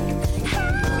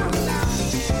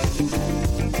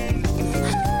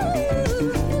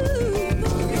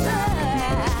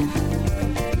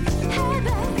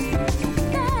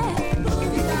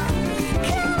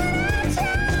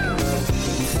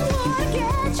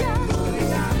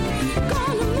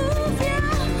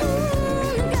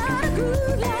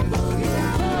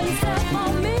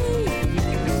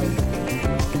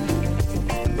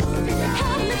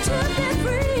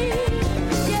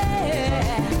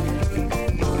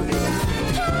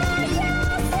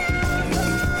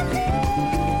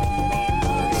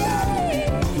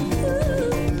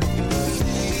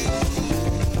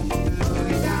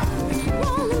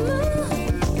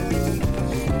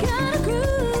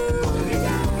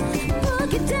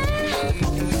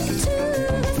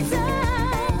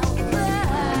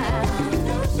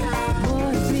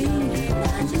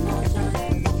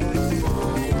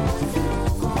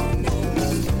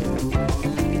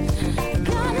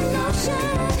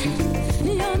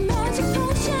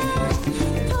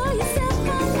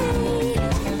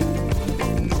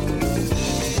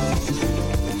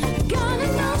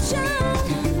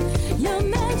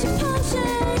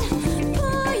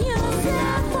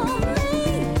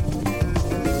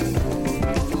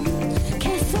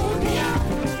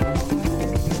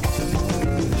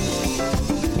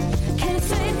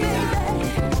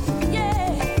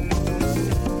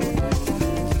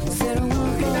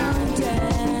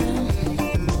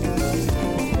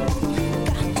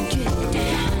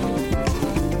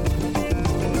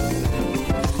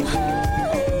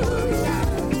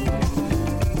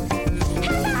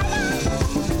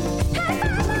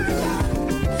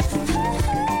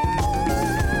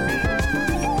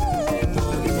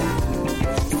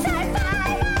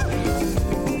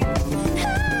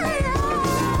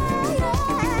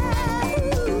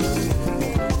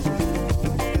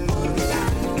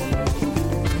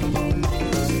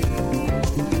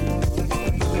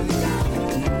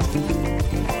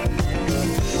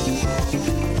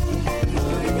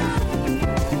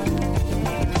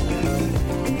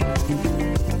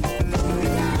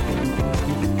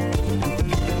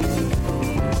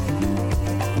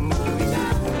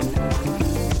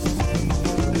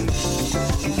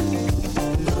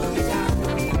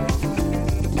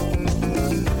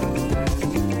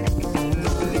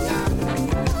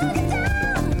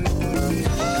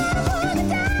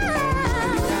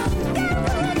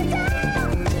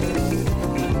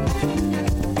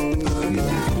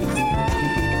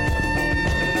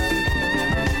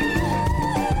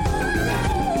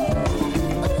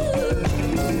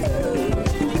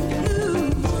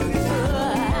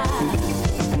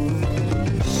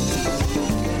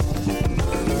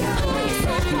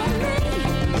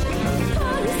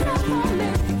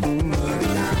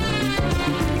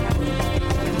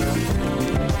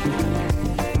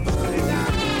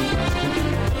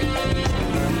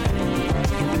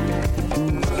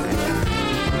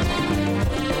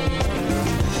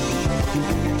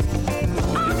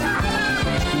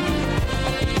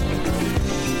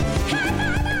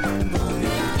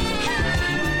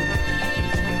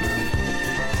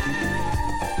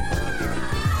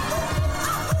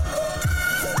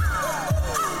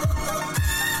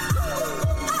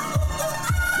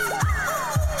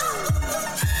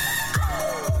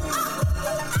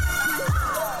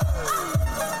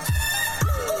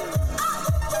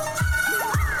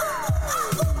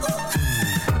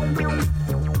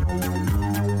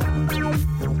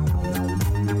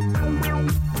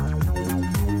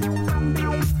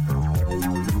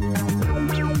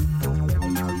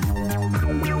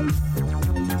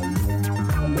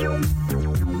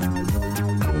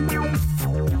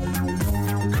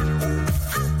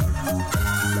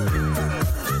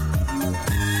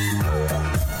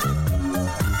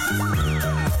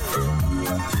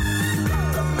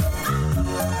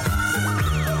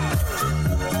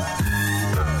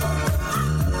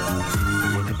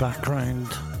 background,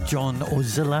 John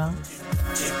Ozilla.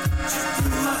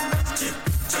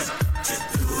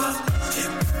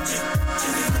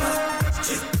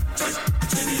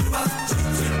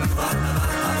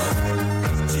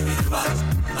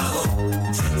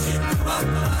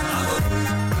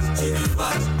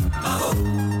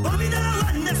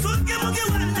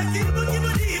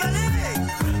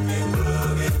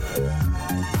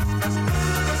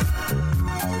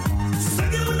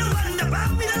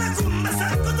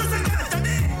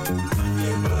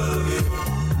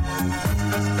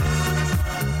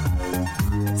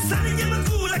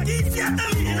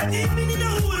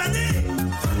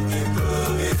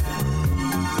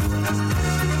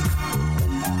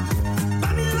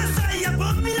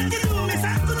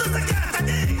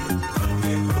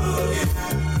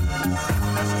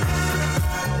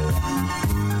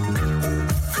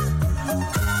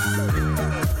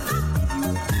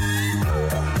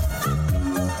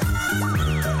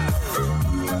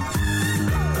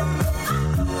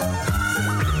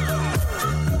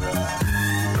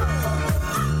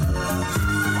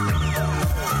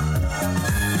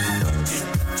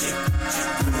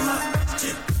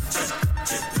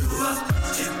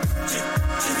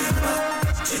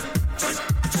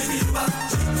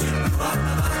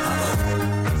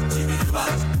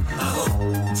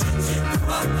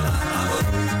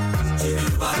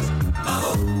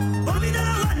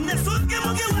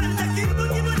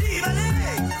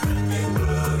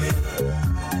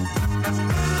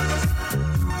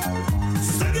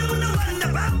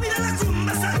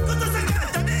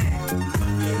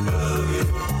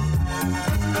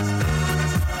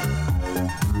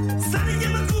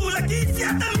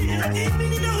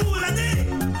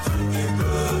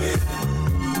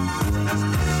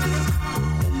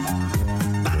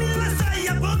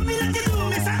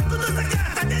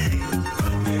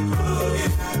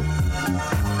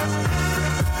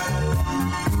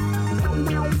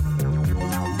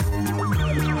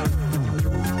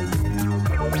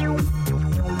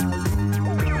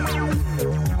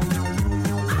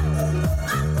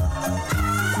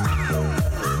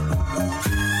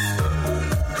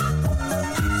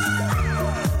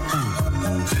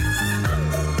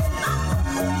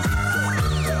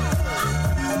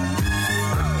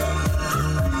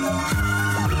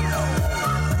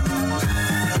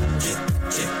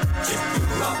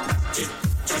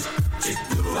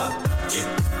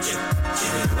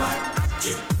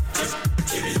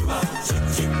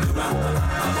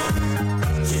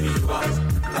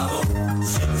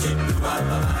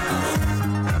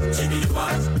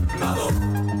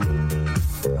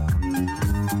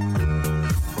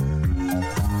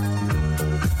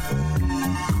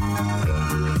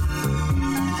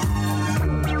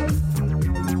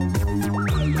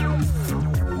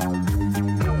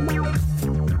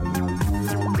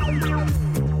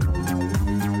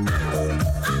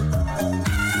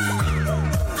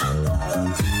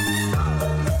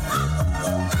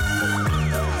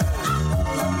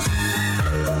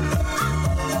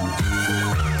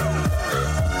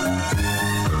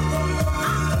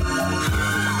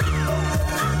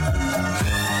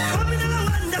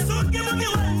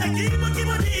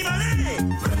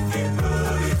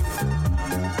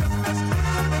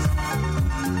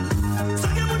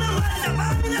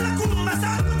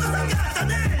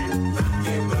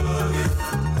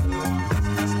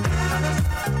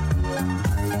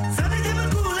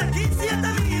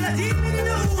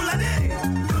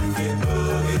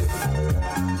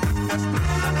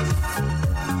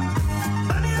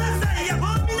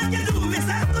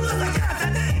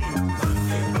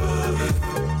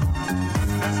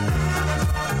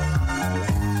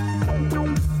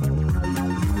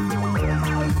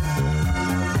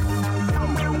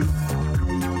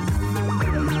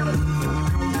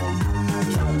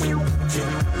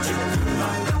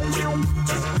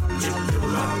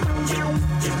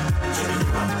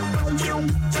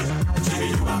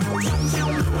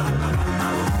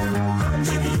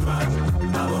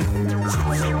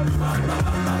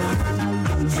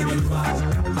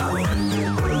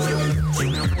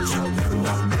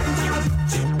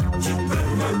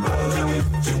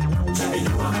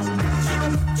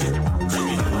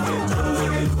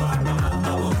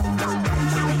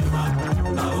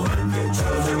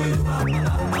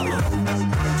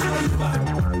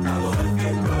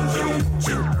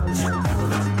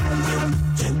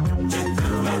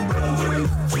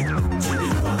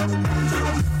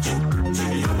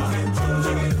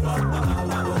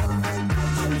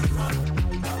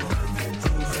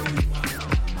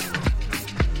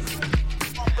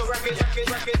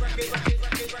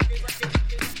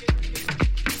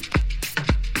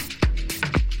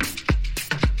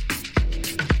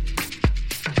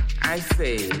 I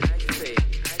say,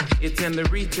 it's in the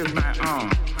reach of my arm.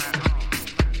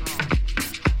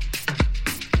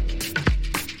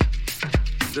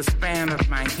 The span of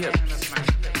my hips.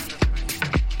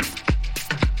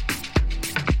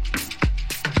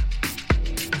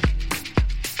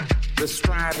 The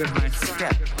stride of my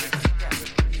step.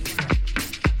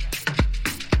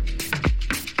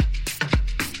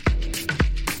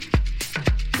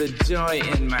 The joy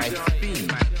in my feet.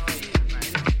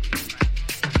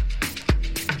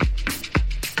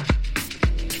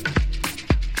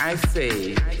 I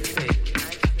say,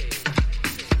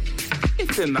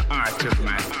 it's in the arch of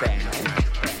my back.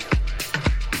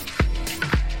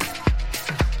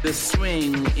 The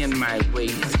swing in my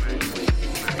waist.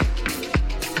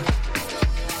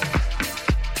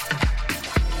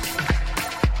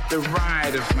 The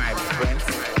ride of my breast.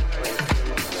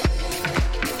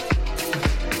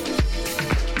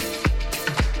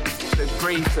 The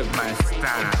grace of my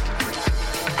style.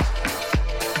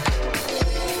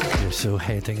 You're so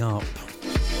heading up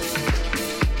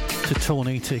to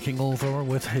Tony taking over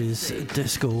with his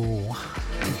Disco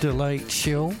Delight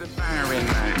show. The fire in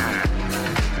my eye.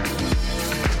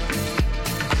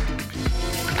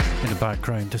 In the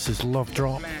background, this is Love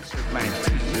Drop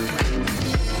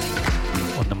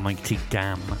on the Mighty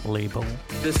Gam label.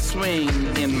 The swing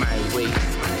in my waist.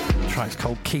 The track's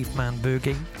called Caveman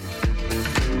Boogie.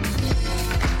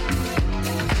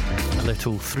 A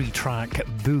little 3-track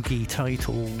boogie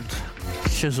titled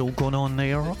Shizzle going on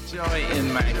there. Joy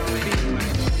in my feet.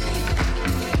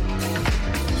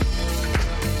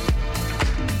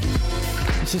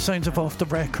 It's the sounds of Off the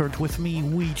Record with me,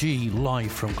 weeG,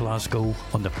 live from Glasgow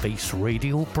on the Face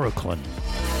Radio Brooklyn.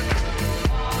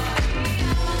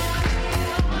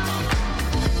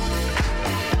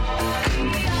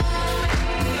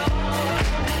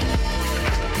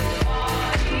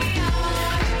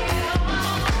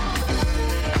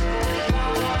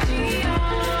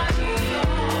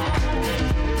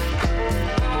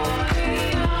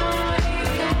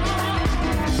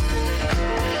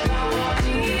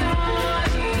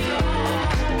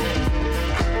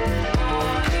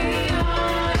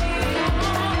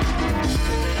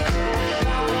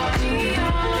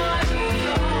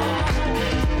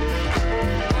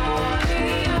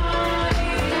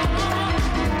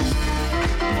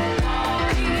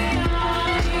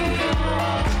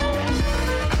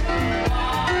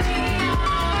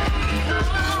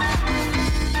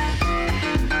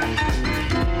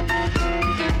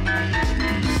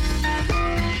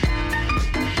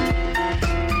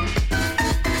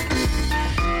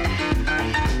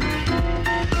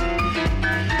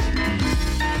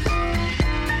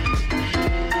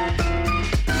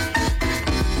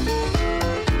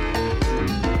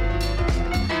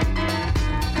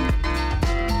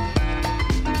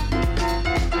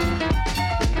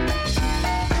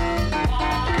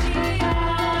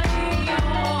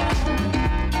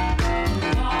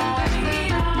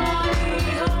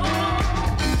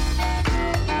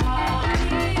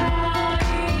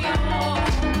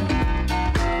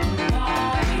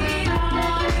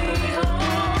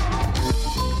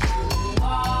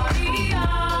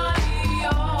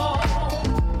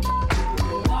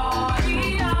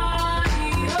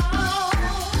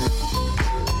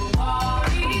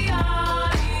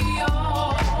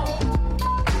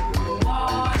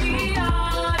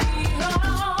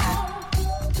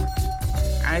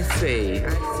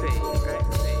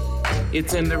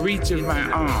 It's in the reach of my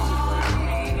arm.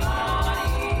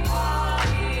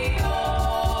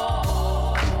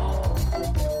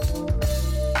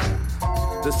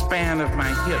 The span of my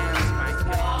hips.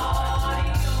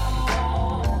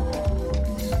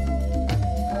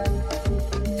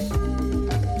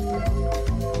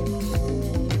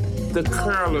 The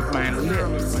curl of my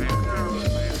lips.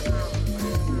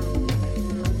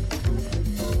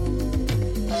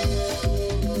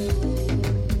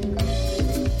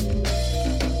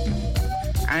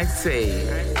 I say,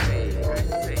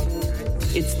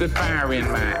 it's the fire in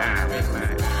my eye.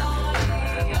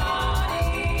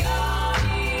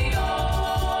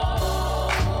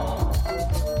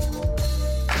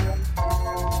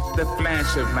 The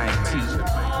flash of my teeth.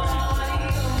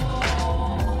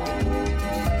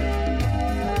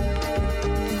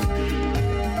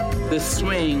 The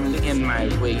swing in my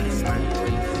waist.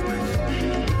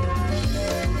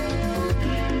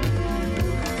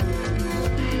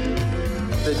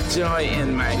 The joy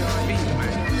in my feet.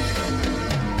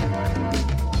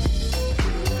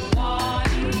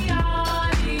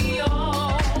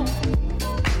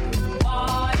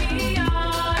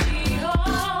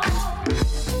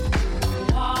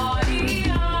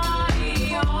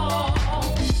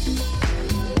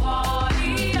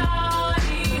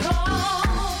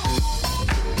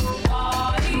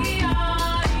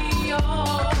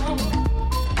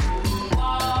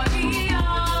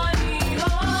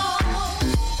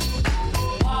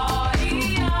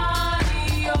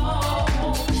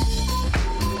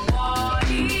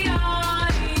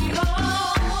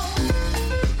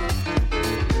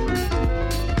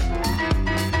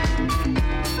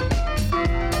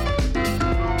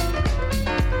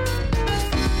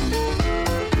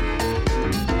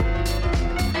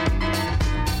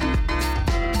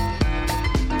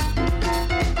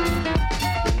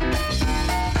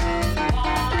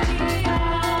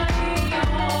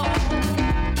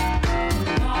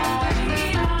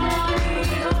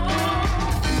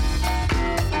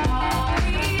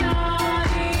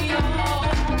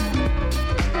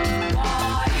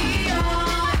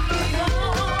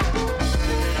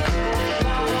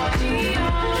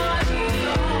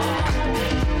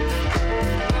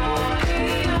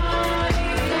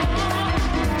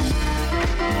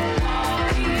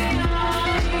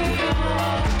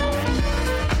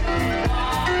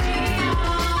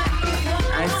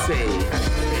 say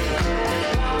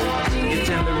it's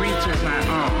in the reach of my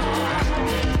arm.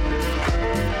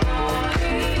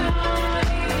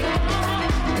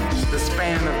 The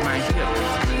span of my hips.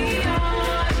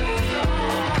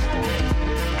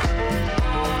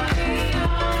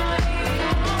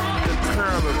 The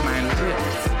curve of my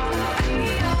lips.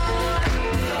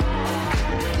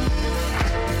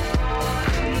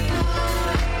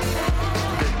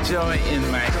 The joy in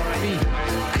my feet.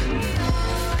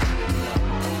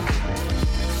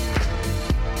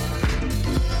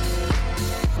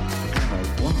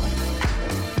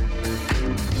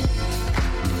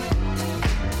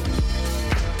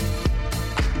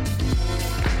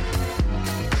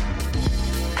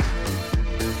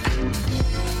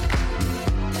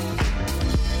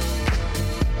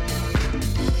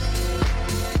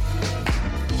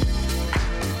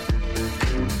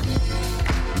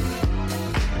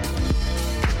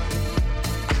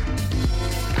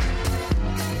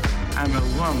 I'm a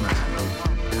woman.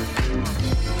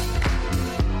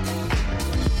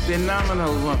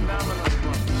 Phenomenal woman.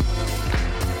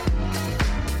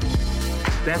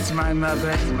 That's my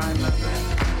mother.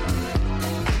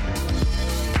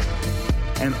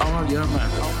 And all your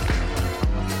mothers.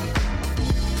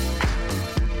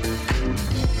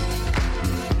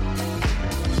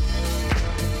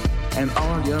 And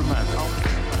all your mothers.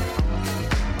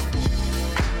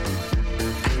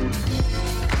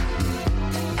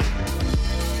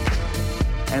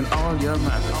 And all your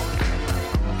mothers.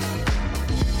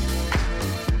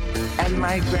 And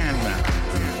my grandmother.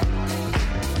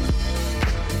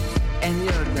 And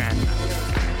your grandmother.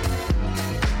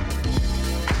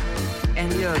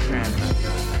 And your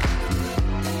grandmother.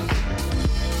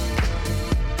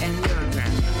 And your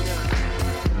grandmother.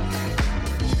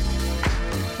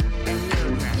 And your grandmother.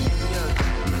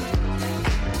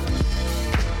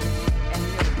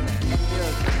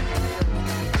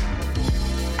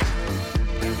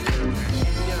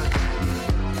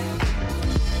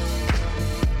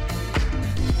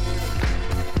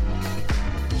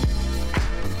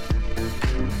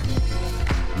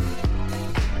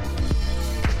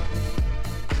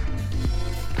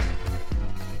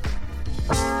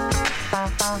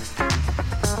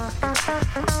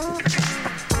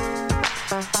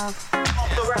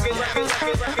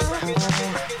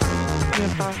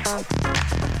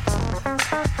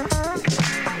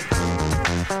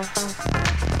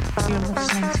 You're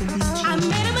listening to weeG. I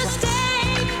made a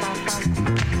mistake,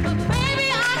 but baby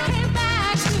I came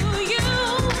back to you.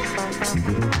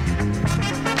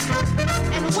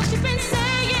 And what you've been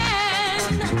saying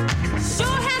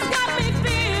sure has got me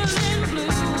feeling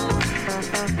blue.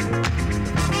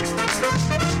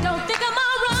 Don't think I'm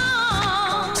all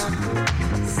wrong.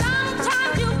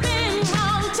 Sometimes you've been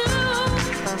wrong too.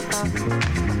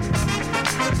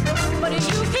 But if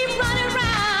you keep running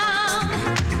around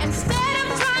instead of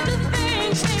trying to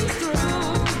think things through.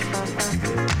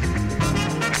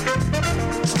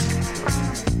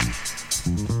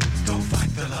 Don't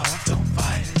fight the love, don't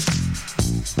fight it.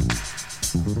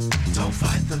 Don't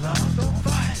fight the love, don't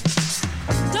fight it.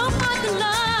 Don't fight the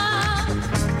love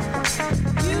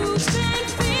you've been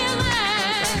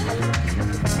feeling.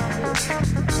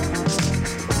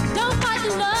 Don't fight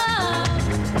the love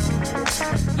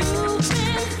you've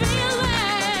been feeling.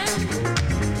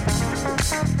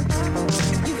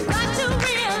 You've got to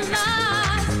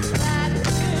realize that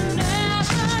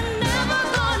we're never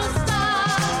gonna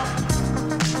stop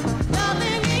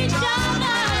loving each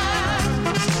other.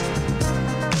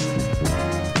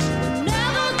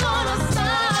 Never gonna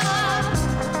stop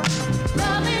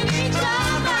loving each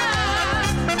other.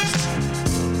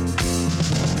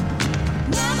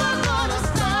 Never gonna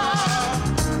stop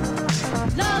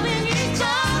loving each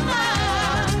other.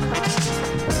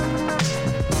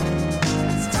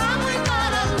 It's time we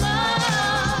gotta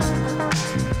love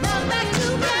back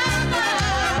together.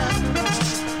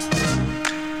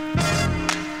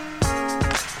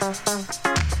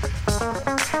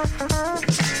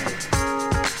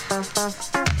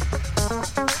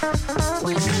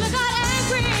 We really got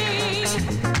angry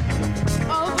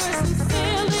over some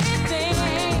silly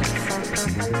things.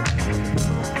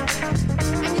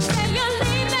 And you say you're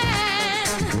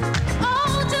leaving,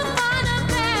 oh, to find a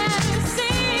better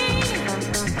scene.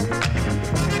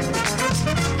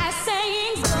 As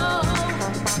sayings go,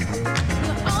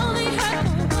 you only hurt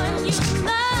the one you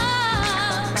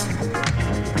love.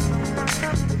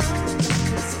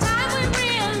 It's time we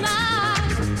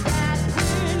realize that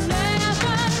we're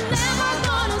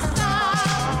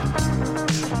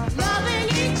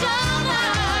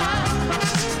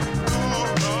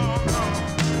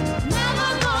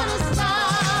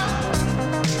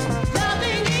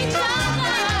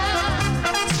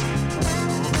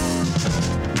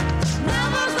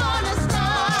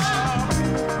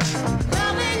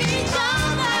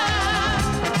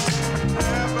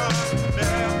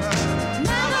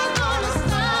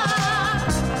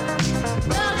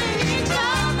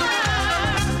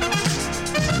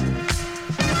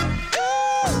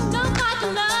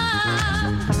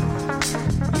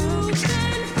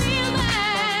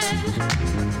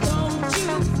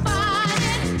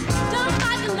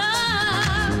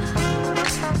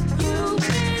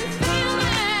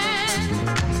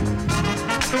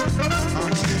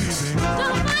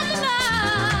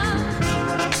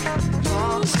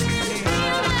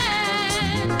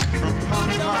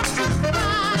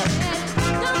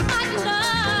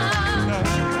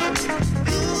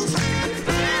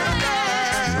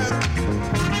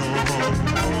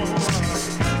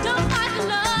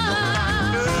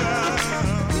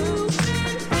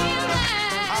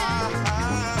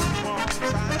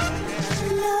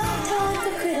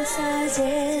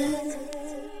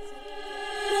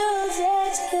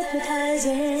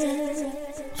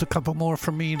A couple more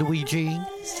from me, the weeG,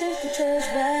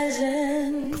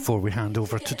 before we hand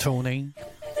over to Tony.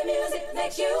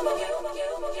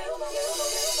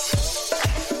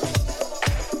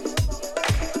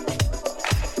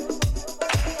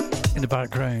 In the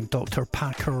background, Dr.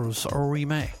 Packer's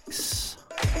remix.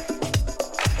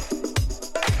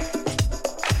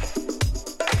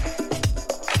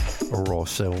 Raw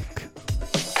Silk.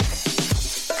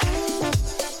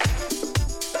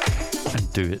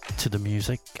 And do it to the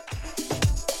music.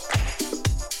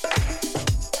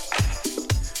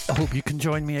 I hope you can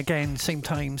join me again, same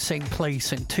time, same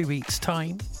place in 2 weeks'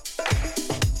 time.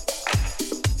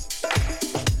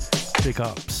 Big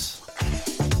ups.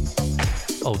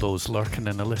 All those lurking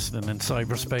and listening in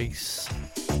cyberspace.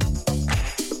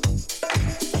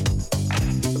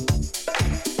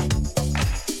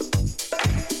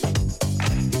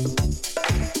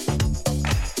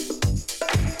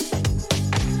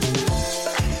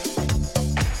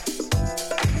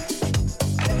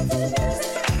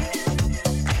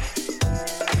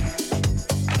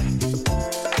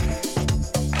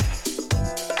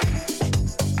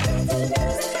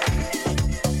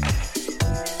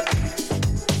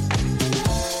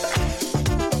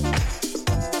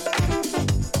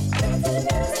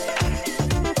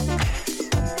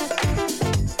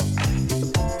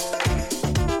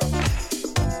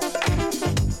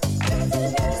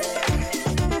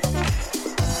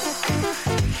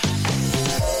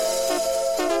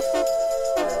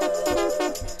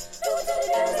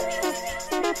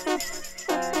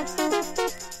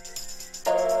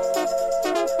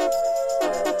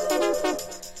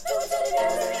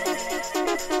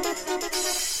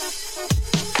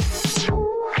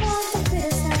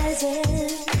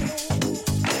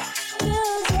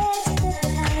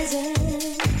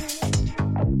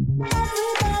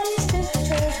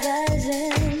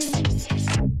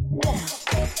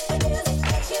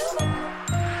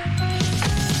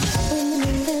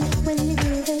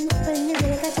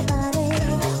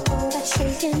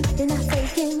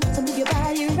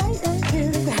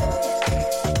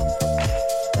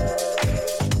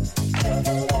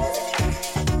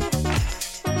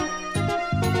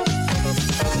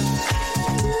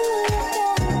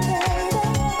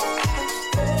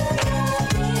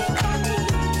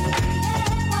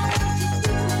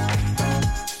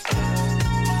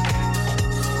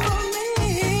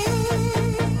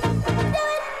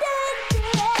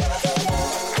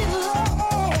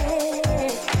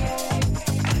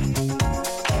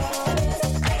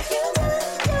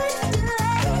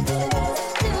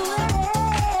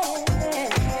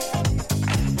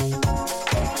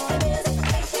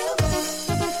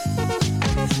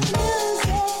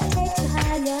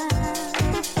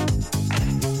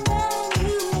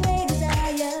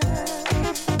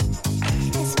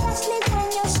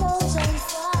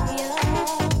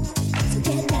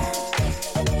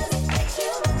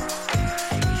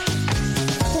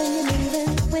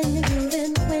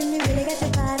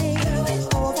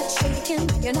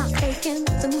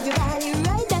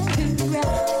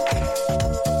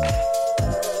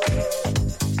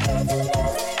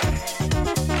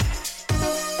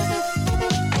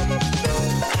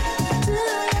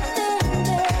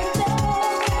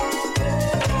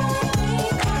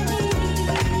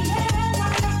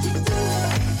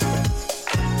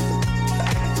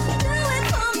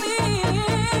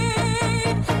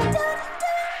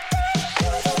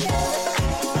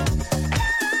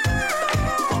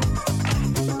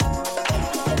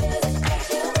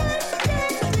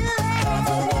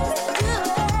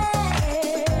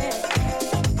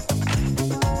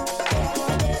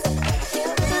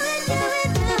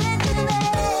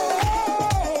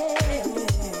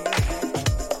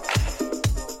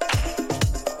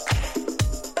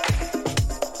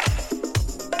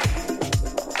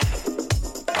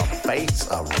 Face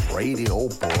of Radio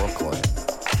Brooklyn.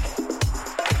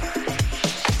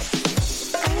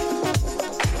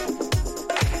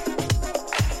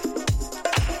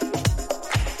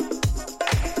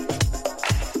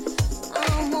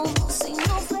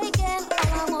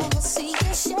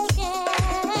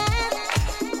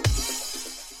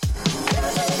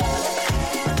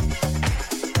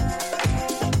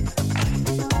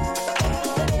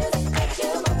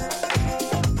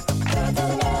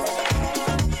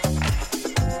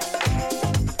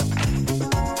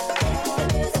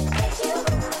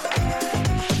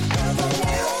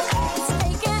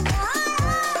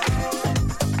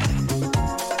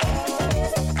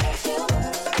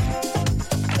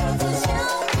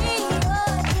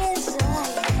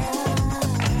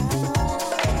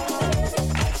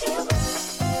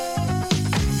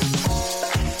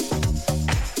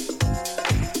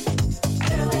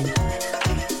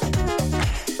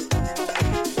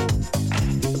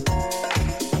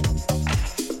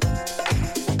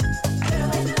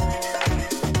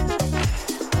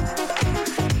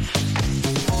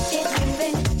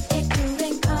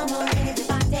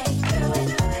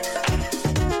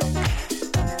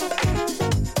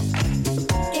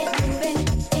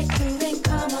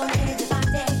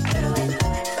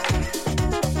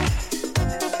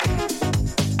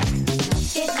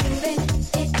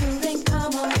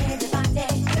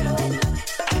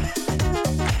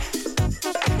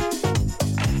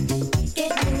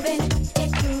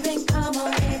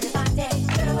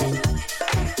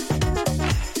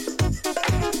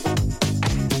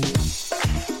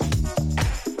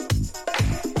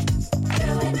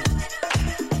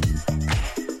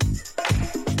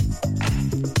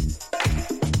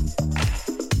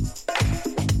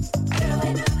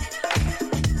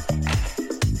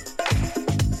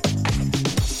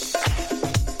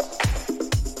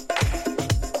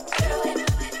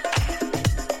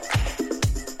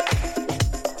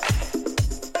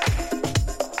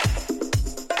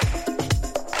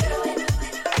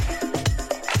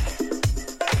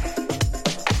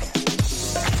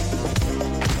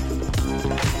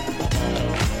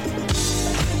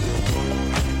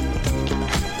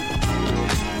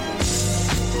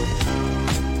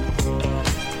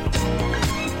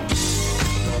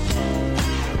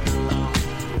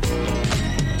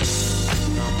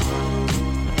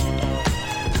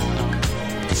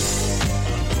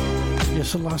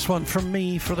 So last one from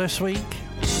me for this week.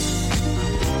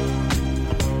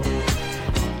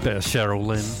 Bit of Cheryl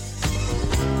Lynn.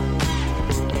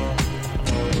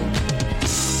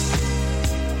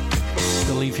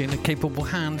 To leave you in the capable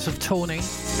hands of Tony. I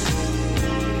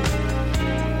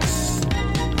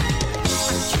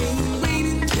can't wait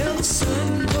until the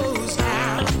sun goes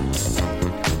down.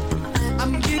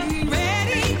 I'm getting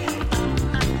ready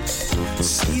to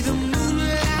see the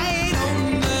moonlight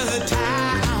on the town.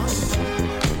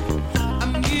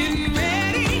 I'm getting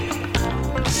ready.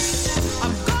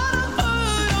 I'm gonna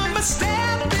put on my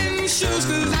stepping shoes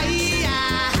 'cause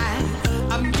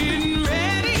I'm getting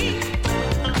ready.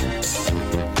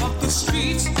 Walk the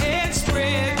streets and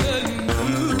spread the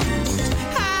news.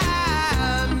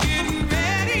 I'm getting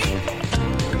ready.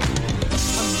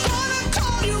 I'm gonna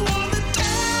call you on the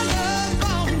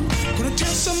telephone. Gonna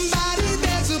tell somebody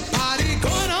there's a party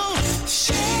going on.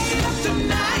 Shake it up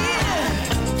tonight.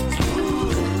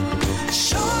 Ooh,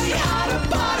 show you how to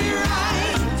party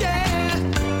right, yeah.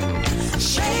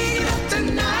 Shake it up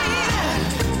tonight.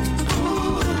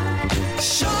 Ooh,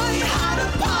 show you how to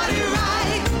party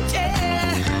right,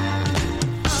 yeah.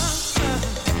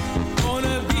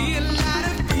 Gonna be a lot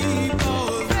of people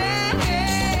there.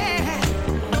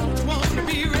 Don't you wanna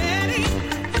be ready?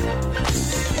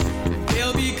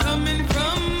 They'll be coming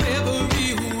from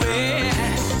everywhere.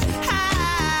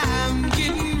 I'm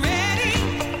getting ready.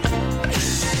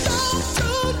 Don't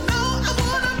you know I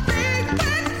wanna be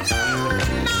with you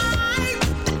tonight?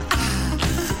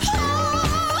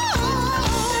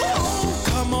 Oh,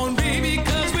 come on, baby,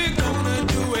 'cause we're gonna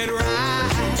do it right.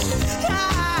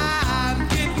 I'm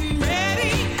getting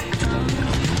ready.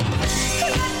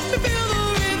 Let me feel the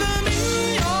rhythm in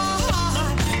your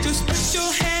heart. Just put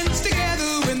your hands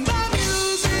together when the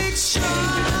music's strong.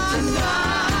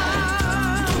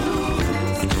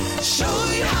 Show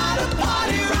you how to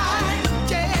party right,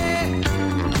 yeah.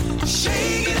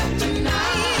 Shake it up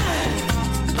tonight.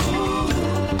 Ooh,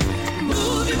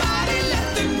 move your body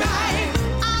left and right.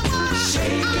 I wanna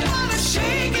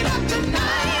shake it up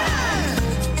tonight.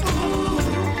 Ooh,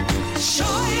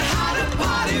 show you how to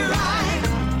party right.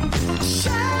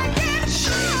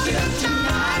 Shake it up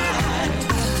tonight.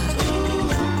 Ooh,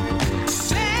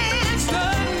 dance the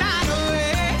night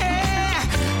away.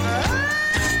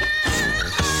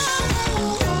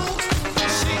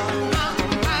 Shake my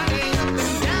body up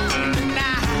and down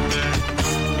tonight.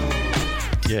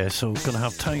 Yeah, so gonna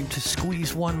have time to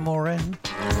squeeze one more in.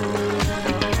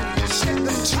 Shake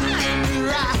the time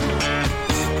right.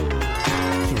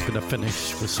 So we're gonna finish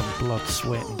with some blood,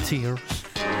 sweat and tears.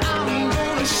 I'm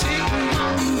gonna shake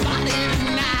my body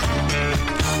tonight.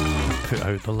 Put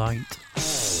out the light.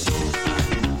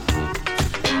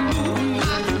 Move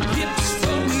my hips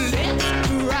from left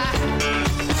to right.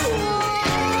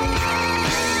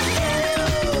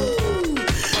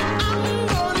 I'm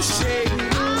gonna shake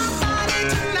my body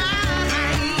tonight.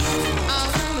 I'm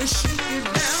gonna shake it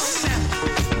down now.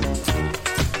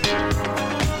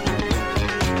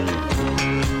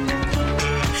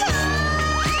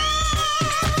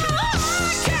 I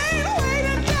can't wait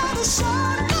until the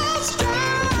sun goes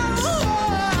down.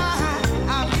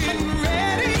 I'm getting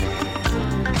ready.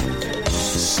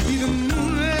 See the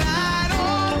moonlight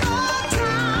all the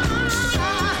time.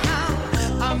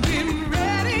 I'm getting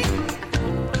ready.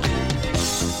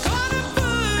 Gonna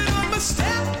put on my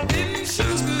stepping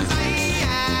shoes 'cause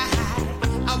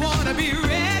I wanna be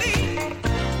ready.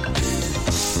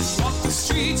 Walk the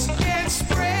streets and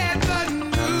spread the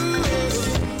news.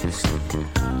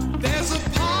 There's a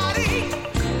party.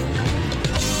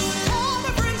 All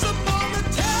my friends up on the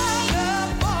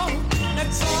telephone.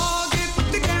 Let's all get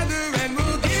together and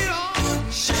we'll get on.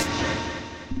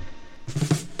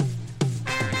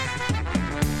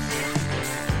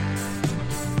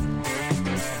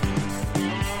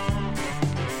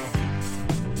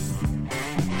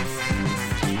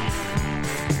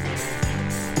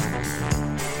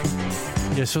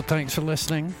 Yeah, so thanks for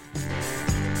listening.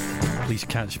 Please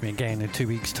catch me again in 2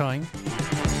 weeks' time.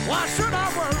 Why should I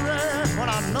worry when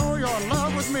I know you're in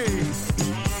love with me?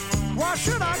 Why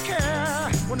should I care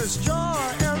when there's joy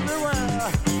everywhere?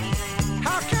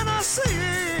 How can I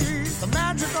see the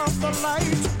magic of the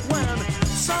light when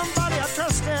somebody I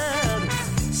trusted,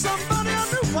 somebody I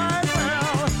knew quite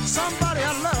well, somebody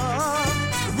I loved,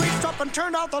 reached up and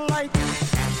turned out the light?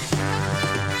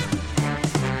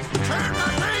 Turn my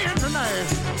day in tonight,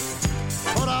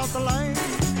 put out the light.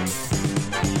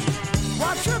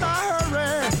 Why should I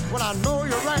hurry when I know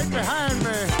you're right behind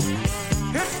me?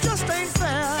 It just ain't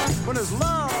fair when there's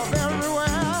love everywhere.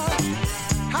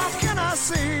 How can I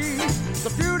see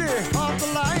the beauty of the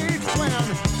light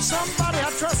when somebody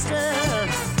I trusted,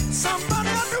 somebody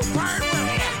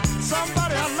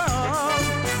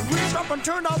and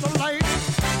turned off the light.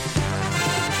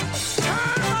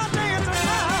 Turned my day into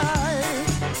night.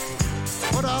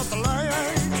 Put out the light.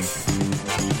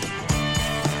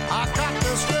 I got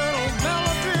this little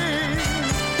melody.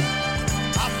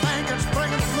 I think it's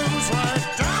bringing the blues right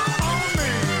down on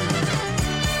me.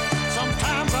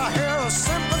 Sometimes I hear a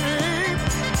symphony.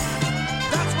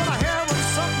 That's what I hear when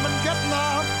something getting the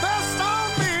best on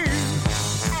me.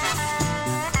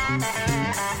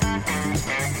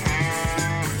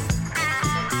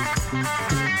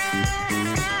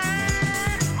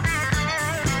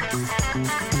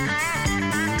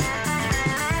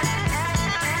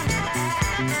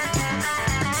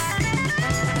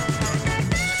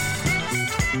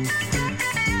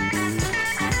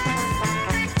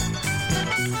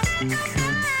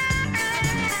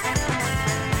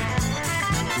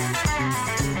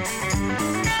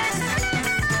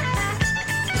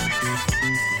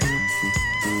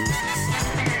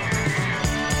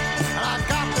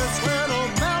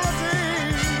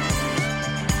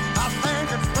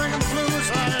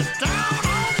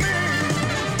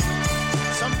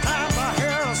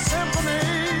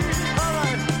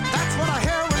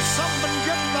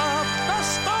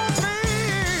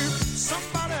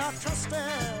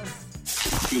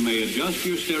 You may adjust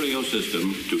your stereo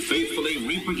system to faithfully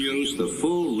reproduce the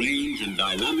full range and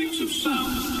dynamics of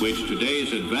sound, which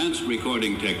today's advanced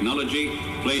recording technology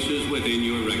places within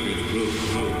your record's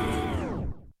groove.